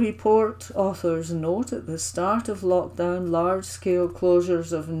the report authors note, at the start of lockdown, large-scale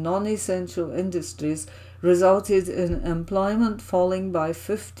closures of non-essential industries resulted in employment falling by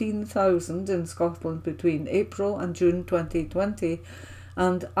 15,000 in Scotland between April and June 2020,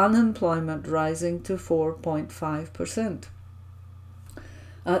 and unemployment rising to 4.5%.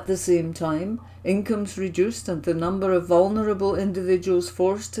 At the same time, incomes reduced and the number of vulnerable individuals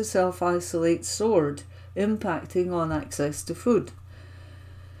forced to self-isolate soared, impacting on access to food.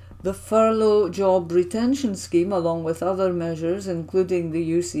 The Furlough Job Retention Scheme, along with other measures, including the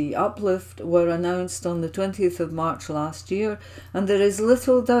UC uplift, were announced on the 20th of March last year, and there is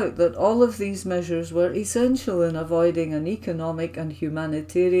little doubt that all of these measures were essential in avoiding an economic and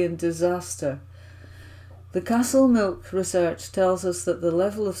humanitarian disaster. The Castlemilk research tells us that the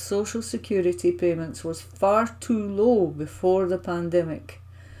level of social security payments was far too low before the pandemic.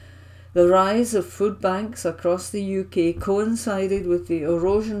 The rise of food banks across the UK coincided with the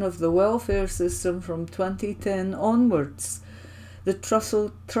erosion of the welfare system from 2010 onwards. The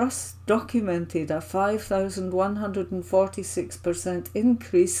Trussell Trust documented a 5,146%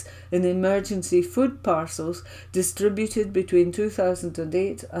 increase in emergency food parcels distributed between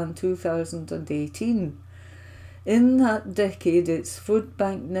 2008 and 2018. In that decade, its food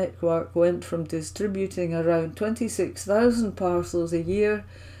bank network went from distributing around 26,000 parcels a year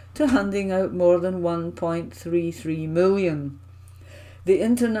to handing out more than 1.33 million. The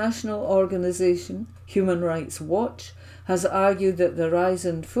international organisation Human Rights Watch has argued that the rise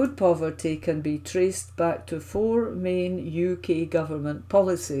in food poverty can be traced back to four main UK government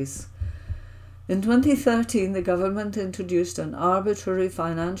policies. In 2013, the government introduced an arbitrary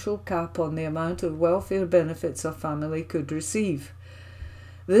financial cap on the amount of welfare benefits a family could receive.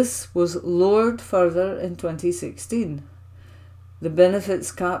 This was lowered further in 2016. The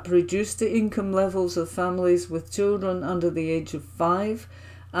benefits cap reduced the income levels of families with children under the age of 5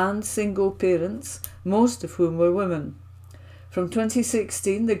 and single parents, most of whom were women. From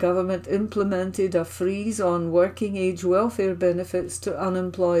 2016, the government implemented a freeze on working age welfare benefits to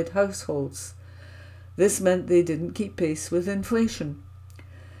unemployed households. This meant they didn't keep pace with inflation.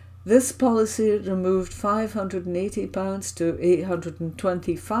 This policy removed £580 to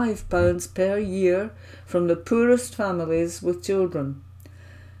 £825 per year from the poorest families with children.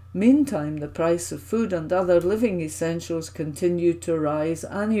 Meantime, the price of food and other living essentials continued to rise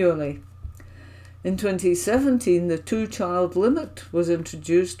annually. In 2017, the two-child limit was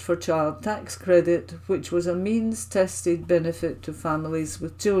introduced for child tax credit, which was a means-tested benefit to families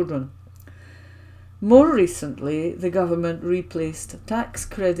with children. More recently, the government replaced tax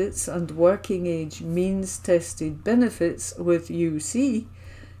credits and working age means-tested benefits with UC,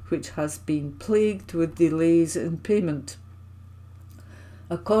 which has been plagued with delays in payment.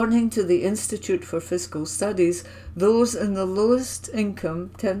 According to the Institute for Fiscal Studies, those in the lowest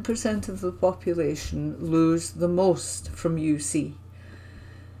income, 10% of the population, lose the most from UC.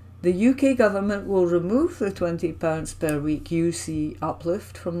 The UK government will remove the £20 per week UC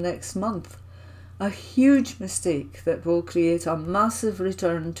uplift from next month, a huge mistake that will create a massive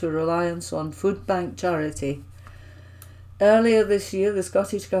return to reliance on food bank charity. Earlier this year, the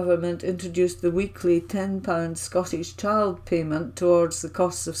Scottish Government introduced the weekly £10 Scottish Child payment towards the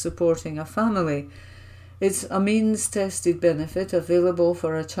costs of supporting a family. It's a means-tested benefit available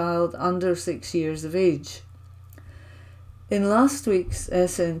for a child under 6 years of age. In last week's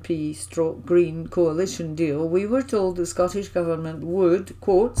SNP/Green coalition deal, we were told the Scottish Government would,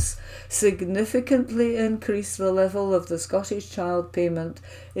 quotes, significantly increase the level of the Scottish Child payment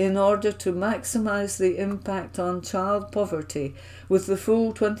in order to maximise the impact on child poverty, with the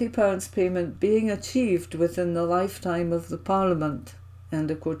full £20 payment being achieved within the lifetime of the Parliament.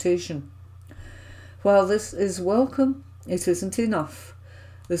 End of quotation. While this is welcome, it isn't enough.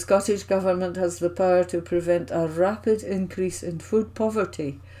 The Scottish Government has the power to prevent a rapid increase in food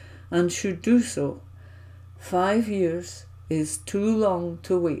poverty and should do so. 5 years is too long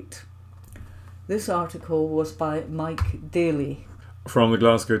to wait. This article was by Mike Daly. From the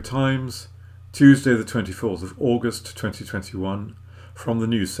Glasgow Times, Tuesday the 24th of August 2021, from the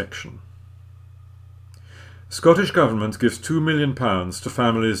news section. Scottish Government gives £2 million to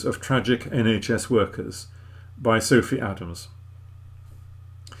families of tragic NHS workers, by Sophie Adams.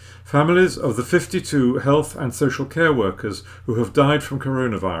 Families of the 52 health and social care workers who have died from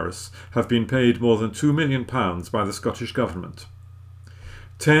coronavirus have been paid more than £2 million by the Scottish Government.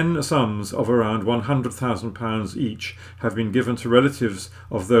 10 sums of around £100,000 each have been given to relatives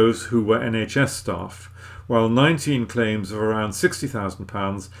of those who were NHS staff, while 19 claims of around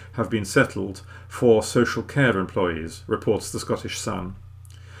 £60,000 have been settled for social care employees, reports the Scottish Sun.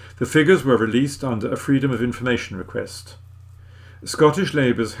 The figures were released under a Freedom of Information request. Scottish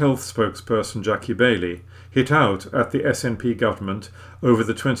Labour's health spokesperson Jackie Bailey hit out at the SNP government over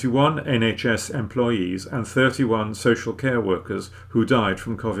the 21 NHS employees and 31 social care workers who died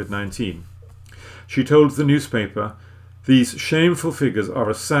from COVID-19. She told the newspaper, "These shameful figures are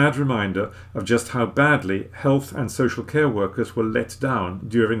a sad reminder of just how badly health and social care workers were let down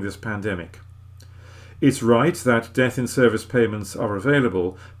during this pandemic. It's right that death in service payments are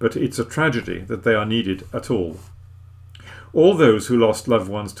available, but it's a tragedy that they are needed at all. All those who lost loved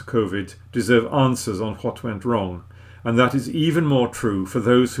ones to COVID deserve answers on what went wrong, and that is even more true for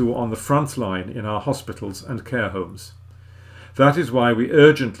those who are on the front line in our hospitals and care homes. That is why we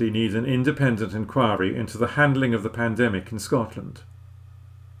urgently need an independent inquiry into the handling of the pandemic in Scotland.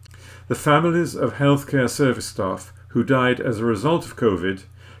 The families of healthcare service staff who died as a result of COVID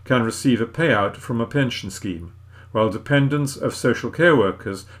can receive a payout from a pension scheme, while dependents of social care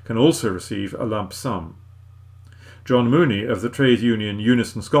workers can also receive a lump sum." John Mooney of the trade union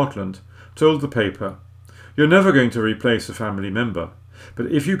Unison Scotland told the paper, "You're never going to replace a family member,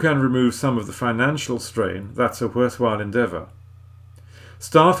 but if you can remove some of the financial strain, that's a worthwhile endeavour.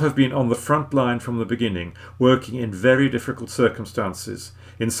 Staff have been on the front line from the beginning, working in very difficult circumstances,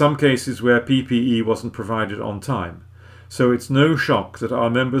 in some cases where PPE wasn't provided on time, so it's no shock that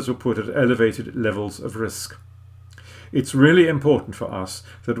our members were put at elevated levels of risk. It's really important for us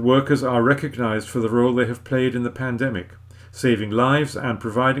that workers are recognised for the role they have played in the pandemic, saving lives and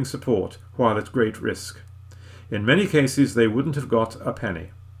providing support while at great risk. In many cases, they wouldn't have got a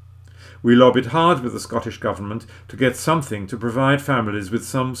penny. We lobbied hard with the Scottish Government to get something to provide families with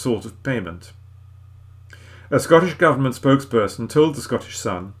some sort of payment." A Scottish Government spokesperson told the Scottish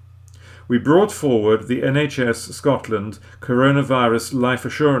Sun, "We brought forward the NHS Scotland Coronavirus Life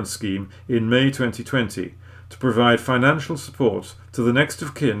Assurance Scheme in May 2020 to provide financial support to the next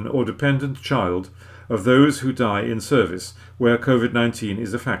of kin or dependent child of those who die in service where COVID-19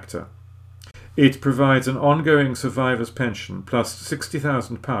 is a factor. It provides an ongoing survivor's pension plus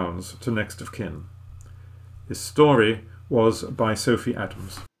 £60,000 to next of kin." This story was by Sophie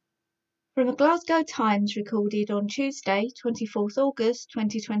Adams. From the Glasgow Times, recorded on Tuesday, 24th August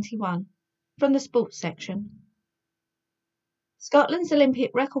 2021, from the sports section. Scotland's Olympic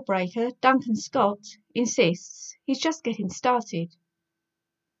record breaker Duncan Scott insists he's just getting started.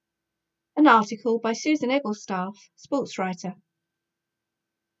 An article by Susan Egglestaff, sports writer.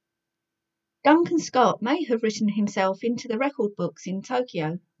 Duncan Scott may have written himself into the record books in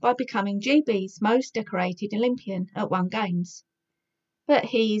Tokyo by becoming GB's most decorated Olympian at one Games, but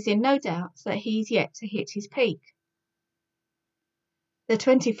he's in no doubt that he's yet to hit his peak. The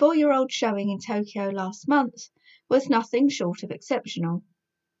 24-year-old showing in Tokyo last month was nothing short of exceptional.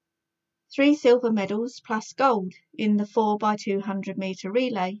 3 silver medals plus gold in the 4x200 metre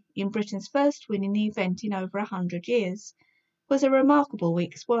relay in Britain's first win in the event in over 100 years was a remarkable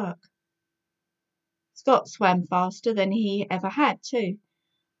week's work. Scott swam faster than he ever had too,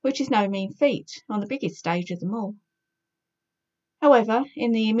 which is no mean feat on the biggest stage of them all. However,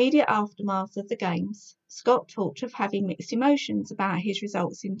 in the immediate aftermath of the Games, Scott talked of having mixed emotions about his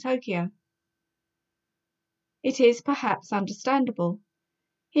results in Tokyo. It is perhaps understandable.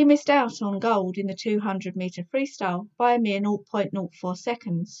 He missed out on gold in the 200 metre freestyle by a mere 0.04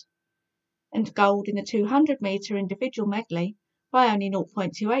 seconds, and gold in the 200 metre individual medley by only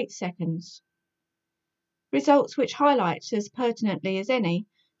 0.28 seconds. Results which highlight as pertinently as any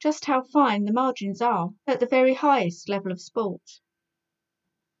just how fine the margins are at the very highest level of sport.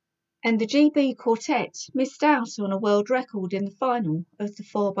 And the GB quartet missed out on a world record in the final of the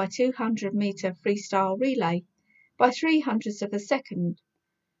 4x200 metre freestyle relay by 0.03 of a second,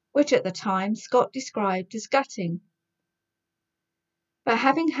 which at the time Scott described as gutting. But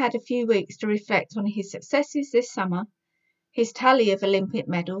having had a few weeks to reflect on his successes this summer, his tally of Olympic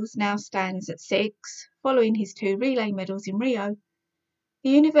medals now stands at 6, following his 2 relay medals in Rio.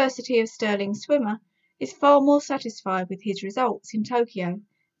 The University of Stirling swimmer is far more satisfied with his results in Tokyo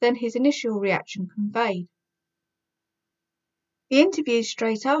than his initial reaction conveyed. The interviews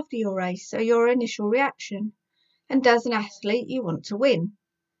straight after your race are your initial reaction, and as an athlete you want to win.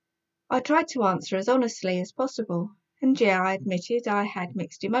 I tried to answer as honestly as possible, and I admitted I had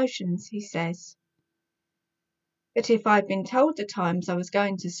mixed emotions, he says. But if I'd been told the times I was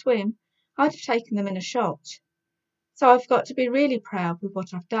going to swim, I'd have taken them in a shot. So I've got to be really proud with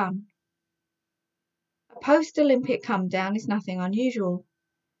what I've done. A post-Olympic come-down is nothing unusual.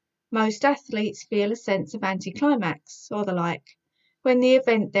 Most athletes feel a sense of anticlimax, or the like, when the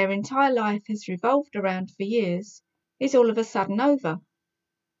event their entire life has revolved around for years is all of a sudden over.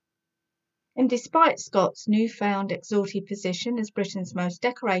 And despite Scott's newfound exalted position as Britain's most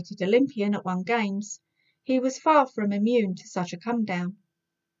decorated Olympian at one Games, he was far from immune to such a come-down.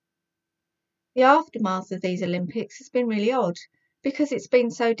 The aftermath of these Olympics has been really odd, because it's been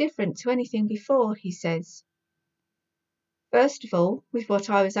so different to anything before, he says. First of all, with what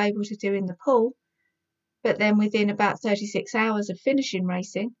I was able to do in the pool, but then within about 36 hours of finishing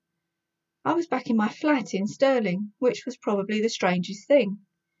racing, I was back in my flat in Stirling, which was probably the strangest thing.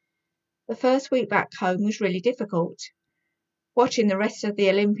 The first week back home was really difficult. Watching the rest of the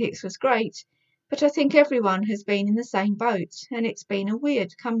Olympics was great, but I think everyone has been in the same boat, and it's been a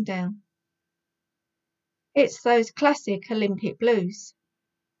weird come-down. It's those classic Olympic blues.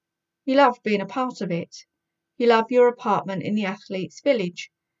 You love being a part of it. You love your apartment in the athletes'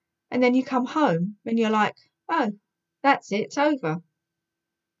 village, and then you come home and you're like, oh, that's it, it's over.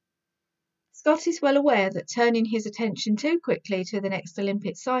 Scott is well aware that turning his attention too quickly to the next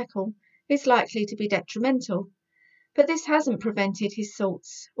Olympic cycle is likely to be detrimental, but this hasn't prevented his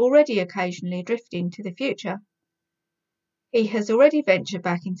thoughts already occasionally drifting to the future. He has already ventured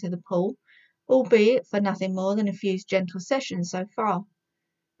back into the pool, albeit for nothing more than a few gentle sessions so far,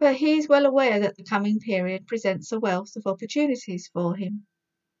 but he is well aware that the coming period presents a wealth of opportunities for him.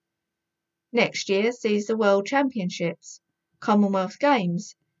 Next year sees the World Championships, Commonwealth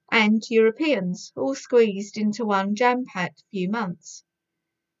Games, and Europeans all squeezed into one jam-packed few months.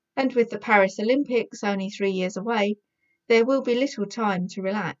 And with the Paris Olympics only 3 years away, there will be little time to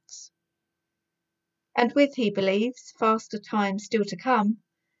relax. And with, he believes, faster times still to come,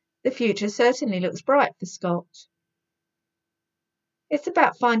 the future certainly looks bright for Scott. It's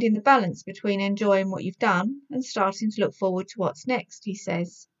about finding the balance between enjoying what you've done and starting to look forward to what's next, he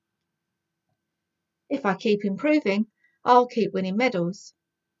says. If I keep improving, I'll keep winning medals.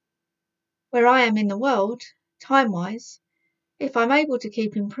 Where I am in the world, time-wise, if I'm able to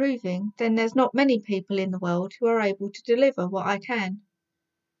keep improving, then there's not many people in the world who are able to deliver what I can.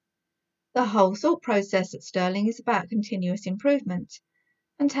 The whole thought process at Stirling is about continuous improvement,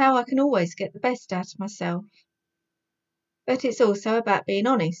 and how I can always get the best out of myself. But it's also about being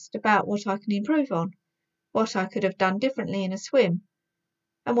honest about what I can improve on, what I could have done differently in a swim,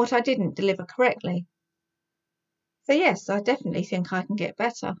 and what I didn't deliver correctly. So yes, I definitely think I can get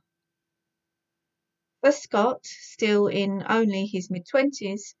better. For Scott, still in only his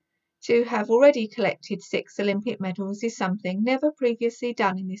mid-20s, to have already collected 6 Olympic medals is something never previously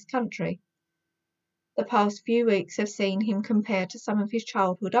done in this country. The past few weeks have seen him compared to some of his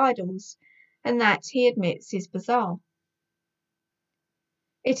childhood idols, and that, he admits, is bizarre.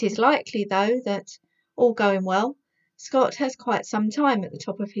 It is likely, though, that, all going well, Scott has quite some time at the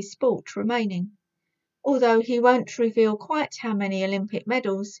top of his sport remaining, although he won't reveal quite how many Olympic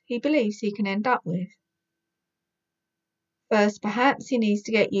medals he believes he can end up with. First, perhaps he needs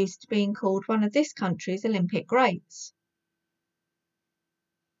to get used to being called one of this country's Olympic greats.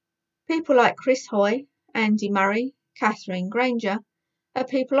 People like Chris Hoy, Andy Murray, Catherine Granger are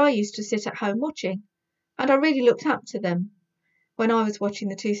people I used to sit at home watching, and I really looked up to them when I was watching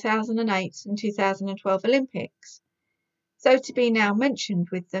the 2008 and 2012 Olympics. So to be now mentioned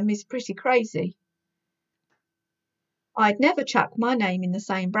with them is pretty crazy. I'd never chuck my name in the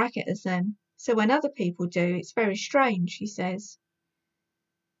same bracket as them, so when other people do, it's very strange, he says.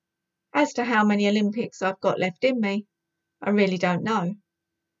 As to how many Olympics I've got left in me, I really don't know.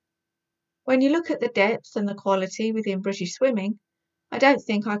 When you look at the depth and the quality within British swimming, I don't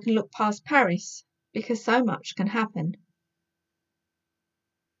think I can look past Paris, because so much can happen.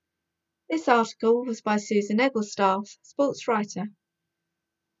 This article was by Susan Egglestaff, sports writer.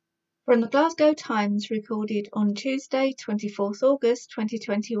 From the Glasgow Times, recorded on Tuesday, 24th August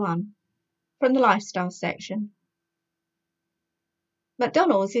 2021, from the Lifestyle section.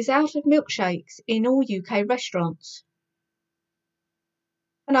 McDonald's is out of milkshakes in all UK restaurants.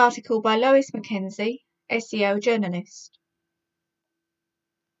 An article by Lois Mackenzie, SEO journalist.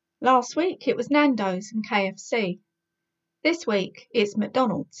 Last week it was Nando's and KFC. This week it's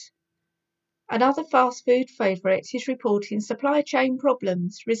McDonald's. Another fast food favourite is reporting supply chain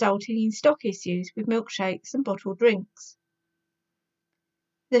problems resulting in stock issues with milkshakes and bottled drinks.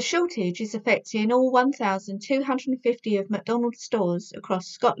 The shortage is affecting all 1,250 of McDonald's stores across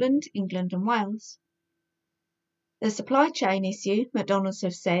Scotland, England and Wales. The supply chain issue, McDonald's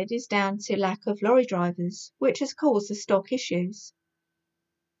have said, is down to lack of lorry drivers, which has caused the stock issues.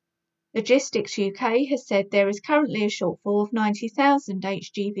 Logistics UK has said there is currently a shortfall of 90,000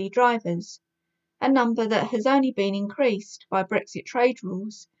 HGV drivers, a number that has only been increased by Brexit trade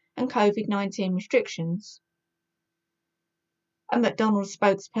rules and COVID-19 restrictions. A McDonald's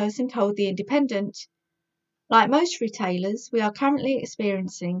spokesperson told The Independent, "Like most retailers, we are currently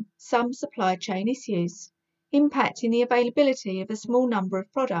experiencing some supply chain issues, impacting the availability of a small number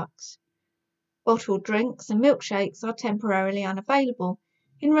of products. Bottled drinks and milkshakes are temporarily unavailable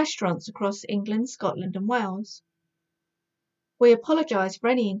in restaurants across England, Scotland and Wales. We apologise for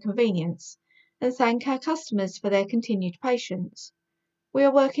any inconvenience and thank our customers for their continued patience. We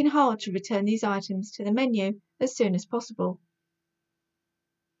are working hard to return these items to the menu as soon as possible."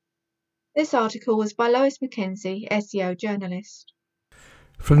 This article was by Lois Mackenzie, SEO journalist.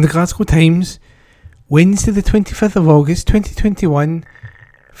 From the Glasgow Times, Wednesday the 25th of August 2021,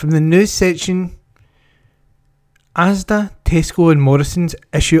 from the news section, Asda, Tesco and Morrisons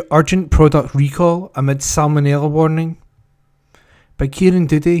issue urgent product recall amid salmonella warning. By Kieran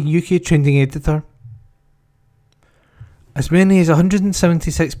Doody, UK trending editor. As many as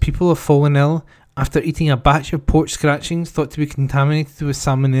 176 people have fallen ill after eating a batch of pork scratchings thought to be contaminated with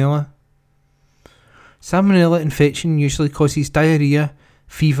salmonella. Salmonella infection usually causes diarrhoea,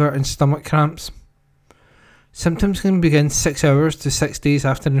 fever and stomach cramps. Symptoms can begin 6 hours to 6 days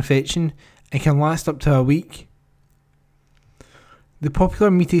after infection and can last up to a week. The popular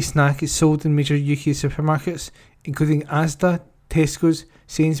meaty snack is sold in major UK supermarkets, including Asda, Tesco's,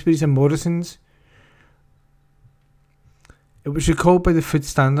 Sainsbury's and Morrisons. It was recalled by the Food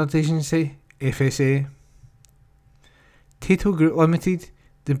Standards Agency, FSA. Tayto Group Limited,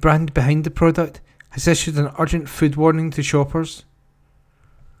 the brand behind the product, has issued an urgent food warning to shoppers.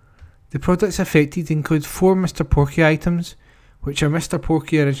 The products affected include 4 Mr Porky items, which are Mr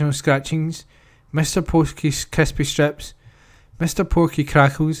Porky Original Scratchings, Mr Porky Crispy Strips, Mr Porky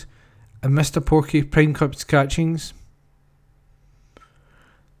Crackles and Mr Porky Prime Cup Scratchings.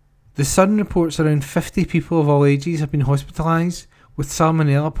 The Sun reports around 50 people of all ages have been hospitalised with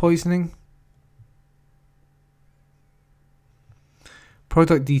salmonella poisoning.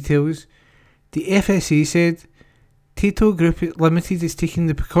 Product details. The FSA said Tayto Group Limited is taking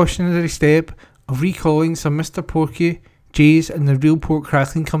the precautionary step of recalling some Mr Porky, Jay's and the Real Pork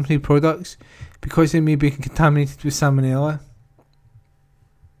Crackling Company products because they may be contaminated with salmonella.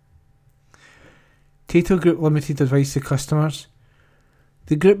 Tayto Group Limited advised the customers.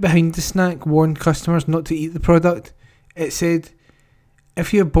 The group behind the snack warned customers not to eat the product. It said,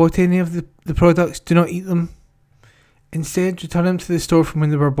 if you have bought any of the products, do not eat them. Instead, return them to the store from when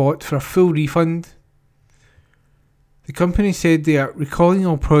they were bought for a full refund. The company said they are recalling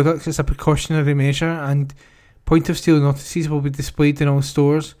all products as a precautionary measure and point of sale notices will be displayed in all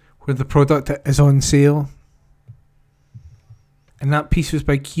stores where the product is on sale. And that piece was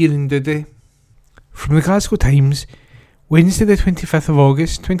by Kieran Doody. From the Glasgow Times, Wednesday the 25th of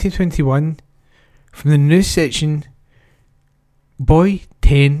August 2021, from the news section, boy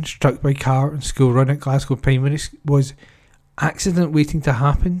 10 struck by car on school run at Glasgow Primary was accident waiting to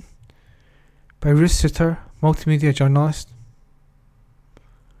happen, by Ruth Suter, multimedia journalist.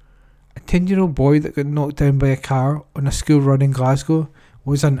 A 10-year-old boy that got knocked down by a car on a school run in Glasgow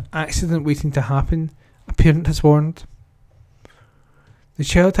was an accident waiting to happen, a parent has warned. The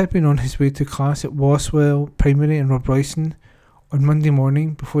child had been on his way to class at Waswell Primary in Rob Royston on Monday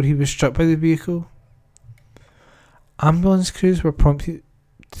morning before he was struck by the vehicle. Ambulance crews were prompted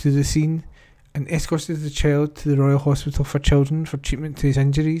to the scene and escorted the child to the Royal Hospital for Children for treatment to his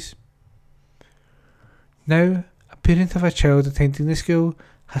injuries. Now, a parent of a child attending the school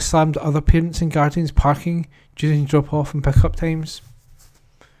has slammed other parents and guardians parking during drop-off and pick-up times.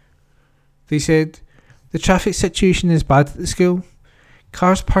 They said, "The traffic situation is bad at the school.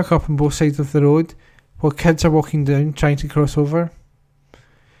 Cars park up on both sides of the road while kids are walking down trying to cross over.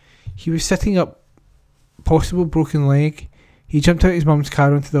 He was sitting up, possible broken leg. He jumped out his mum's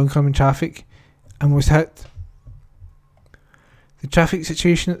car onto the oncoming traffic and was hit. The traffic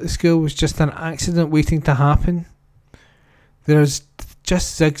situation at the school was just an accident waiting to happen. There's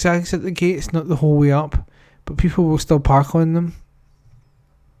just zigzags at the gates, not the whole way up, but people will still park on them."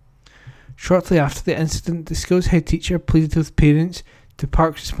 Shortly after the incident, the school's head teacher pleaded with parents to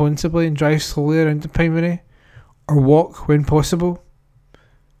park responsibly and drive slowly around the primary, or walk when possible.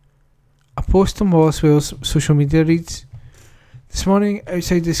 A post on Wallacewell's social media reads, "This morning,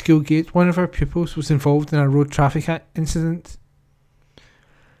 outside the school gate, one of our pupils was involved in a road traffic incident.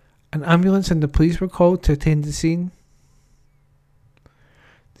 An ambulance and the police were called to attend the scene.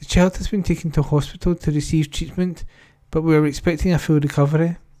 The child has been taken to hospital to receive treatment, but we are expecting a full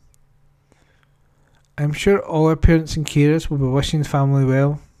recovery. I am sure all our parents and carers will be wishing the family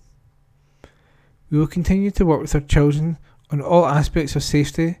well. We will continue to work with our children on all aspects of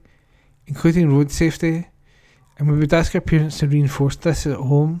safety, including road safety, and we would ask our parents to reinforce this at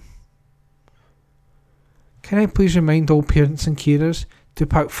home. Can I please remind all parents and carers to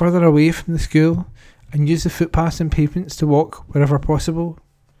park further away from the school and use the footpaths and pavements to walk wherever possible.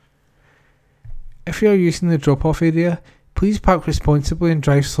 If you are using the drop-off area, please park responsibly and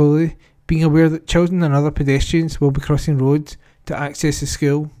drive slowly, being aware that children and other pedestrians will be crossing roads to access the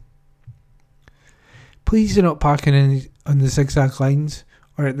school. Please do not park on the zigzag lines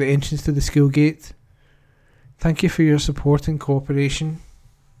or at the entrance to the school gate. Thank you for your support and cooperation."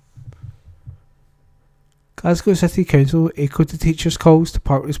 Glasgow City Council echoed the teachers' calls to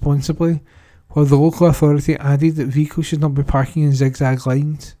park responsibly, while the local authority added that vehicles should not be parking in zigzag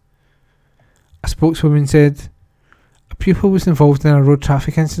lines. A spokeswoman said, "A pupil was involved in a road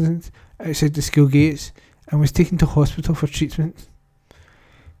traffic incident outside the school gates and was taken to hospital for treatment.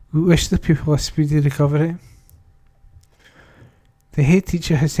 We wish the pupil a speedy recovery." The head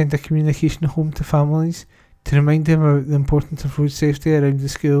teacher has sent a communication home to families to remind them about the importance of road safety around the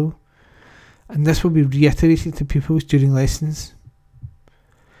school, and this will be reiterated to pupils during lessons.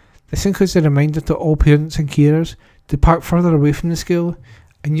 This includes a reminder to all parents and carers to park further away from the school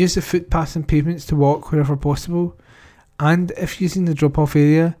and use the footpaths and pavements to walk wherever possible, and if using the drop-off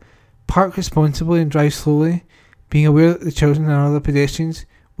area, park responsibly and drive slowly, being aware that the children and other pedestrians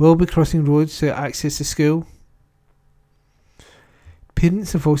will be crossing roads to access the school.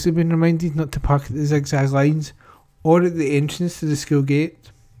 Parents have also been reminded not to park at the zigzag lines or at the entrance to the school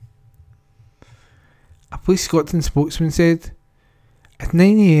gate. A Police Scotland spokesman said, "At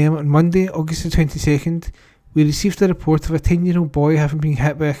 9 a.m. on Monday, August the 22nd, we received a report of a 10-year-old boy having been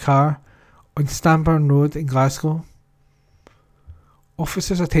hit by a car on Stanburn Road in Glasgow.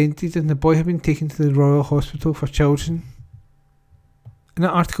 Officers attended and the boy had been taken to the Royal Hospital for Children." And that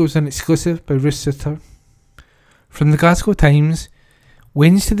article is an exclusive by Ruth Suter. From the Glasgow Times,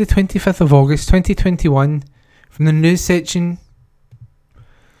 Wednesday the 25th of August 2021, from the news section,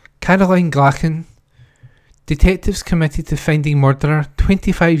 Caroline Glacken, detectives committed to finding murderer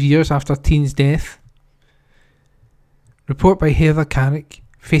 25 years after teen's death. Report by Heather Carrick,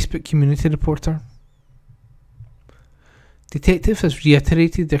 Facebook community reporter. Detectives has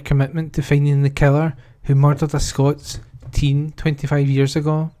reiterated their commitment to finding the killer who murdered a Scots teen 25 years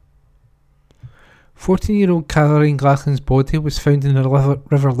ago. 14-year-old Caroline Glacken's body was found in the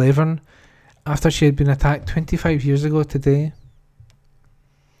River Leven after she had been attacked 25 years ago today.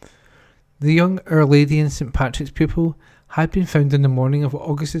 The young Our Lady and St Patrick's pupil had been found in the morning of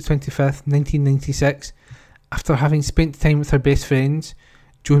August the 25th, 1996, after having spent time with her best friends,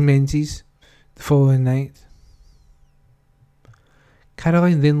 Joan Menzies, the following night.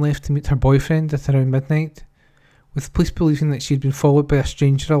 Caroline then left to meet her boyfriend at around midnight, with police believing that she had been followed by a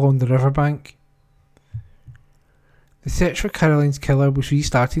stranger along the riverbank. The search for Caroline's killer was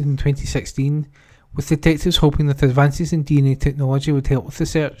restarted in 2016, with detectives hoping that advances in DNA technology would help with the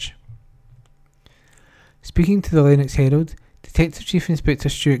search. Speaking to the Lennox Herald, Detective Chief Inspector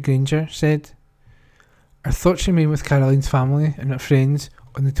Stuart Granger said, "Our thoughts remain with Caroline's family and her friends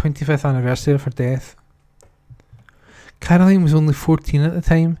on the 25th anniversary of her death." Caroline was only 14 at the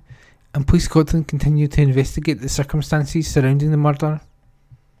time, and Police Scotland continued to investigate the circumstances surrounding the murder.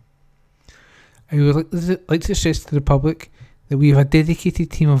 I would like to stress to the public that we have a dedicated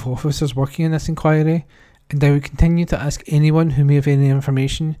team of officers working on this inquiry, and I would continue to ask anyone who may have any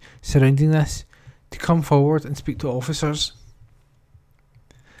information surrounding this to come forward and speak to officers.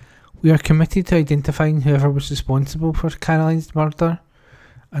 We are committed to identifying whoever was responsible for Caroline's murder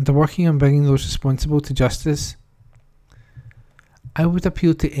and are working on bringing those responsible to justice. I would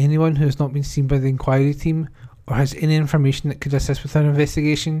appeal to anyone who has not been seen by the inquiry team or has any information that could assist with our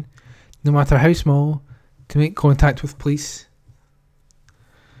investigation, no matter how small, to make contact with police.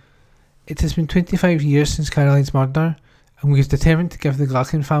 It has been 25 years since Caroline's murder, and we are determined to give the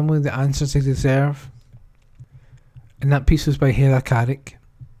Glaskin family the answers they deserve. And that piece was by Heather Carrick.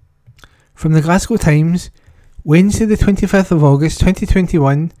 From the Glasgow Times, Wednesday the 25th of August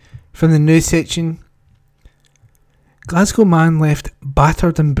 2021, from the news section. Glasgow man left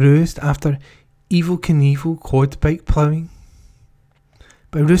battered and bruised after Evel Knievel quad bike ploughing.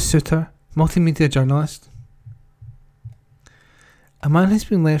 By Ruth Suter, multimedia journalist. A man has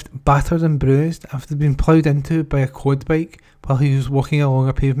been left battered and bruised after being ploughed into by a quad bike while he was walking along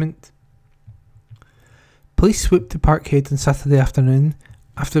a pavement. Police swooped to Parkhead on Saturday afternoon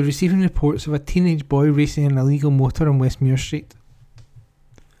after receiving reports of a teenage boy racing an illegal motor on Westmuir Street.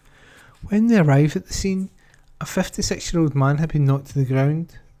 When they arrived at the scene, a 56-year-old man had been knocked to the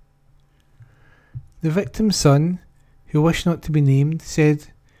ground. The victim's son, who wished not to be named, said,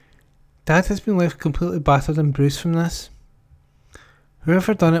 "Dad has been left completely battered and bruised from this.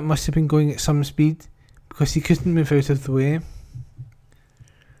 Whoever done it must have been going at some speed because he couldn't move out of the way.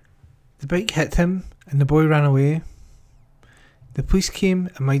 The bike hit him and the boy ran away. The police came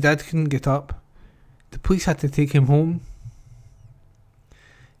and my dad couldn't get up. The police had to take him home."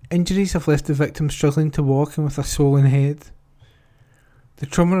 Injuries have left the victim struggling to walk and with a swollen head. The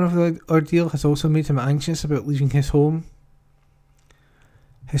trauma of the ordeal has also made him anxious about leaving his home.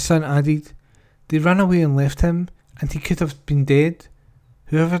 His son added, "They ran away and left him, and he could have been dead.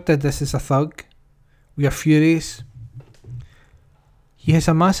 Whoever did this is a thug. We are furious. He has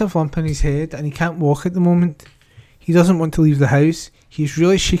a massive lump on his head and he can't walk at the moment. He doesn't want to leave the house. He's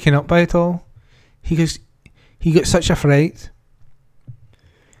really shaken up by it all. He got such a fright.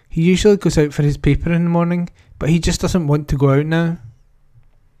 He usually goes out for his paper in the morning, but he just doesn't want to go out now."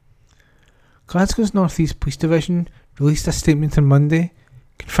 Glasgow's North East Police Division released a statement on Monday,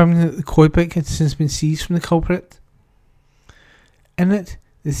 confirming that the quad bike had since been seized from the culprit. In it,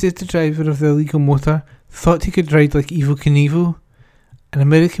 they said the driver of the illegal motor thought he could ride like Evel Knievel, an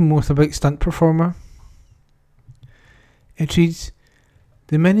American motorbike stunt performer. It reads,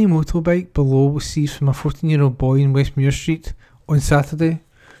 "The mini motorbike below was seized from a 14-year-old boy in Westmuir Street on Saturday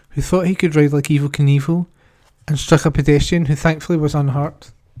who thought he could ride like Evel Knievel and struck a pedestrian who thankfully was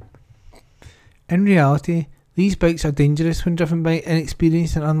unhurt. In reality, these bikes are dangerous when driven by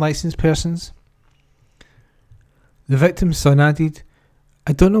inexperienced and unlicensed persons." The victim's son added,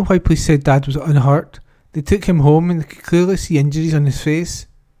 "I don't know why police said Dad was unhurt. They took him home and they could clearly see injuries on his face."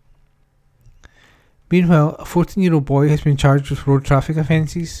 Meanwhile, a 14-year-old boy has been charged with road traffic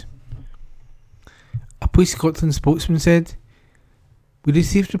offences. A Police Scotland spokesman said, "We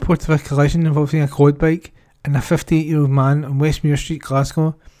received report of a collision involving a quad bike and a 58-year-old man on Westmuir Street,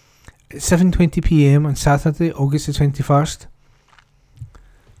 Glasgow, at 7:20 p.m. on Saturday, August the 21st.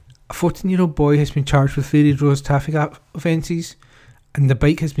 A 14-year-old boy has been charged with various road traffic offences and the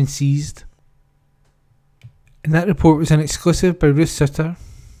bike has been seized." And that report was an exclusive by Ruth Suter.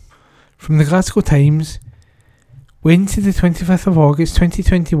 From the Glasgow Times, Wednesday the 25th of August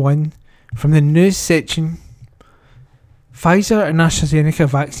 2021, from the news section. Pfizer and AstraZeneca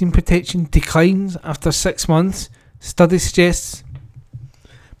vaccine protection declines after 6 months, study suggests.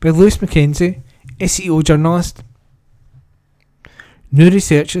 By Lewis McKenzie, SEO journalist. New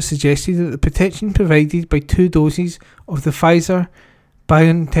research has suggested that the protection provided by 2 doses of the Pfizer,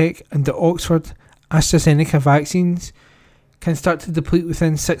 BioNTech and the Oxford AstraZeneca vaccines can start to deplete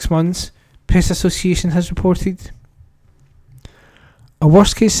within 6 months, Press Association has reported. A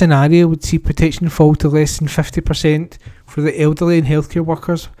worst case scenario would see protection fall to less than 50% for the elderly and healthcare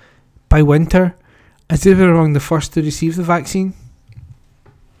workers by winter, as they were among the first to receive the vaccine.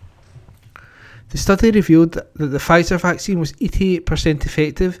 The study revealed that the Pfizer vaccine was 88%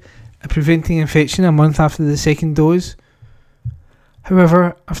 effective at preventing infection a month after the second dose.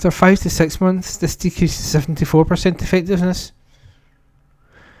 However, after 5 to 6 months, this decreases to 74% effectiveness.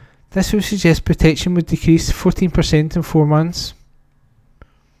 This would suggest protection would decrease 14% in 4 months.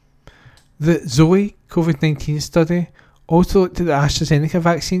 The Zoe COVID-19 study also looked at the AstraZeneca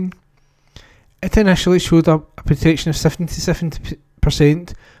vaccine. It initially showed up a protection of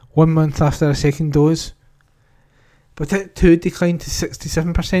 77% 1 month after a second dose, but it too declined to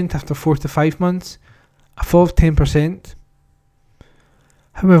 67% after 4 to 5 months, a fall of 10%.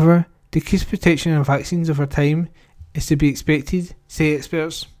 However, decreased protection in vaccines over time is to be expected, say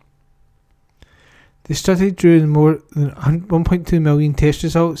experts. The study drew in more than 1.2 million test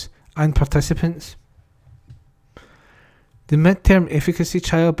results and participants. The mid-term efficacy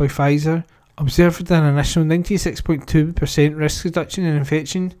trial by Pfizer observed an initial 96.2% risk reduction in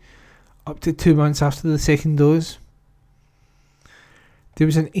infection up to 2 months after the second dose. There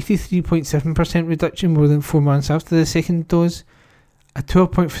was an 83.7% reduction more than 4 months after the second dose, a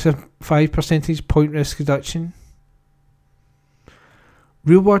 12.5 percentage point risk reduction.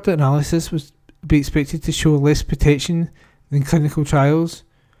 Real-world analysis was be expected to show less protection than clinical trials,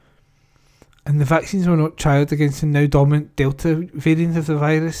 and the vaccines were not trialled against the now dominant Delta variant of the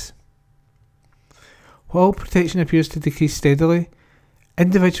virus. While protection appears to decrease steadily,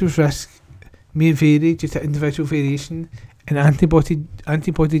 individuals' risk may vary due to individual variation in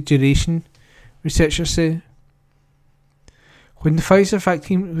antibody duration, researchers say. When the Pfizer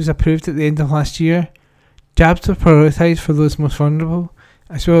vaccine was approved at the end of last year, jabs were prioritised for those most vulnerable,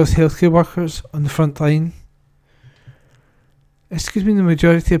 as well as healthcare workers on the front line. This could mean the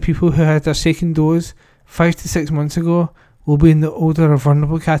majority of people who had their second dose 5 to 6 months ago will be in the older or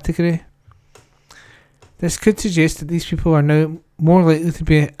vulnerable category. This could suggest that these people are now more likely to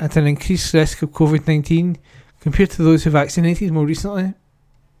be at an increased risk of COVID-19 compared to those who vaccinated more recently.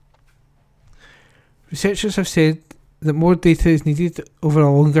 Researchers have said that more data is needed over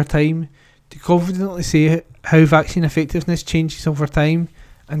a longer time to confidently say how vaccine effectiveness changes over time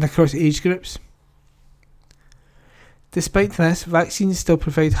and across age groups. Despite this, vaccines still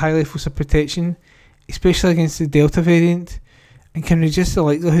provide high levels of protection, especially against the Delta variant, and can reduce the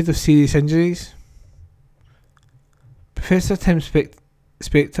likelihood of serious injuries. Professor Tim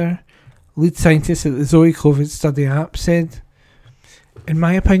Spector, lead scientist at the Zoe COVID study app, said, "In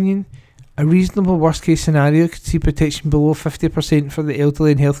my opinion, a reasonable worst case scenario could see protection below 50% for the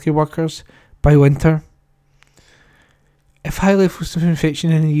elderly and healthcare workers by winter. If high levels of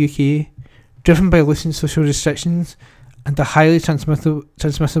infection in the UK, driven by loosened social restrictions and a highly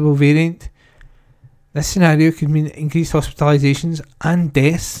transmissible variant, this scenario could mean increased hospitalisations and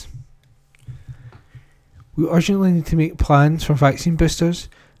deaths. We urgently need to make plans for vaccine boosters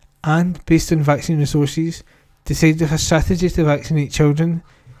and, based on vaccine resources, decide if a strategy to vaccinate children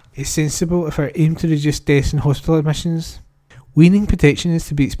is sensible if our aim to reduce deaths and hospital admissions. Waning protection is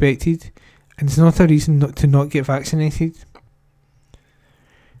to be expected and is not a reason not to not get vaccinated.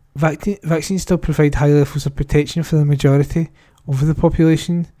 Vaccines still provide high levels of protection for the majority of the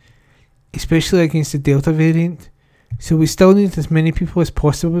population, especially against the Delta variant, so we still need as many people as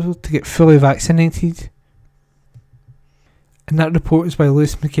possible to get fully vaccinated." And that report is by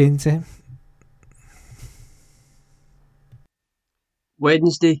Lewis Mackenzie.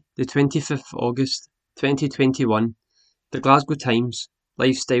 Wednesday, the 25th of August 2021, the Glasgow Times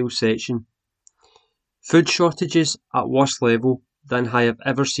Lifestyle section. Food shortages at worse level than I have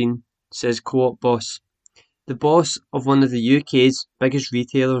ever seen, says Co-op boss. The boss of one of the UK's biggest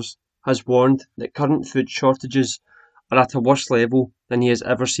retailers has warned that current food shortages are at a worse level than he has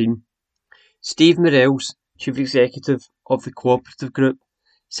ever seen. Steve Morells, chief executive of the cooperative group,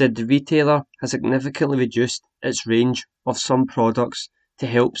 said the retailer has significantly reduced its range of some products to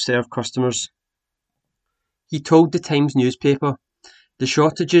help serve customers. He told the Times newspaper, "The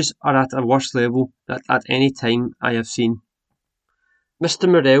shortages are at a worse level than at any time I have seen." Mr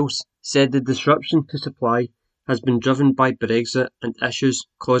Morells said the disruption to supply has been driven by Brexit and issues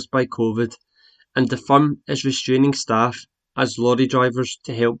caused by COVID, and the firm is restraining staff as lorry drivers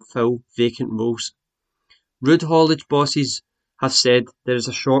to help fill vacant roles. Road haulage bosses have said there is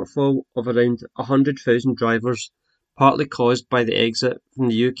a shortfall of around 100,000 drivers, partly caused by the exit from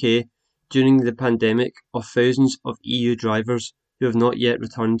the UK during the pandemic of thousands of EU drivers who have not yet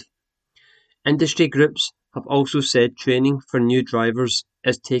returned. Industry groups have also said training for new drivers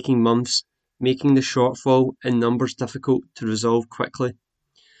is taking months, making the shortfall in numbers difficult to resolve quickly.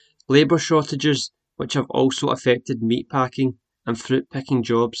 Labour shortages, which have also affected meatpacking and fruit picking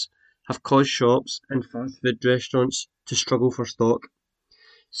jobs, have caused shops and fast food restaurants to struggle for stock.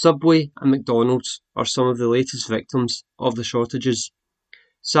 Subway and McDonald's are some of the latest victims of the shortages.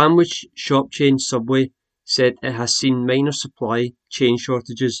 Sandwich shop chain Subway said it has seen minor supply chain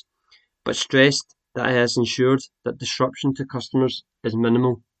shortages, but stressed that it has ensured that disruption to customers is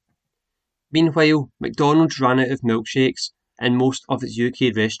minimal. Meanwhile, McDonald's ran out of milkshakes in most of its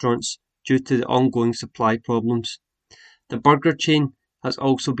UK restaurants due to the ongoing supply problems. The burger chain has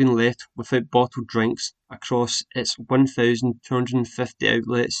also been left without bottled drinks across its 1,250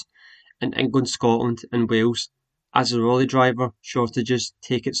 outlets in England, Scotland and Wales as the lorry driver shortages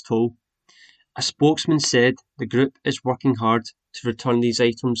take its toll. A spokesman said the group is working hard to return these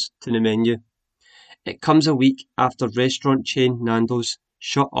items to the menu. It comes a week after restaurant chain Nando's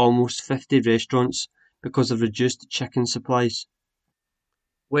shut almost 50 restaurants because of reduced chicken supplies.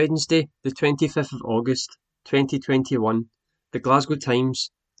 Wednesday, the 25th of August, 2021, the Glasgow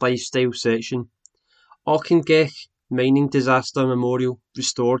Times Lifestyle section. Auchingeich mining disaster memorial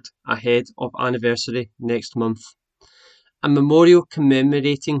restored ahead of anniversary next month. A memorial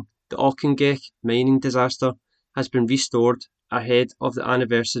commemorating the Auchingeich mining disaster has been restored ahead of the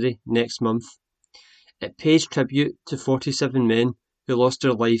anniversary next month. It pays tribute to 47 men who lost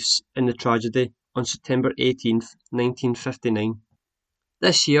their lives in the tragedy on September 18, 1959.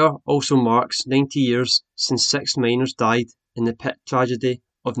 This year also marks 90 years since 6 miners died in the pit tragedy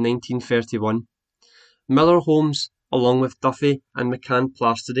of 1931. Miller Homes, along with Duffy and McCann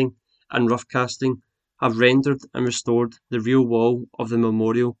Plastering and Rough Casting, have rendered and restored the real wall of the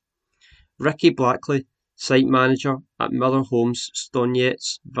memorial. Ricky Blackley, site manager at Miller Homes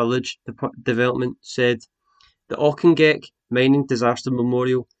Stonyets Village Development, said, "The Auchingeich Mining Disaster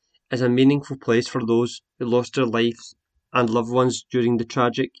Memorial is a meaningful place for those who lost their lives and loved ones during the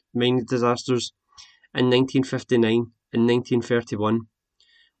tragic mining disasters in 1959 and 1931.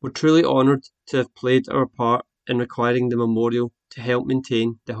 We're truly honoured to have played our part in requiring the memorial to help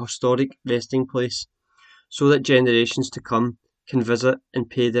maintain the historic resting place so that generations to come can visit and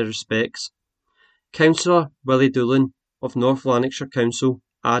pay their respects." Councillor Willie Doolan of North Lanarkshire Council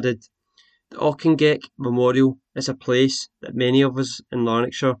added, "The Auchingeich Memorial is a place that many of us in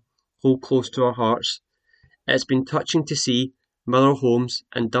Lanarkshire hold close to our hearts. It has been touching to see Miller Homes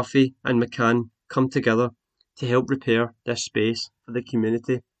and Duffy and McCann come together to help repair this space for the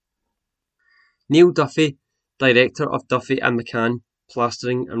community." Neil Duffy, director of Duffy and McCann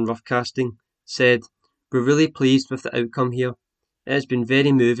Plastering and Rough Casting, said, "We're really pleased with the outcome here. It has been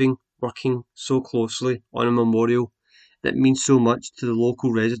very moving working so closely on a memorial that means so much to the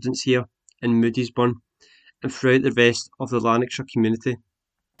local residents here in Moodiesburn and throughout the rest of the Lanarkshire community."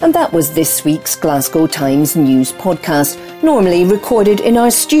 And that was this week's Glasgow Times News podcast, normally recorded in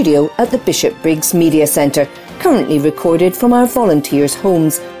our studio at the Bishopbriggs Media Centre, currently recorded from our volunteers'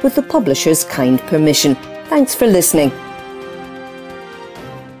 homes with the publisher's kind permission. Thanks for listening.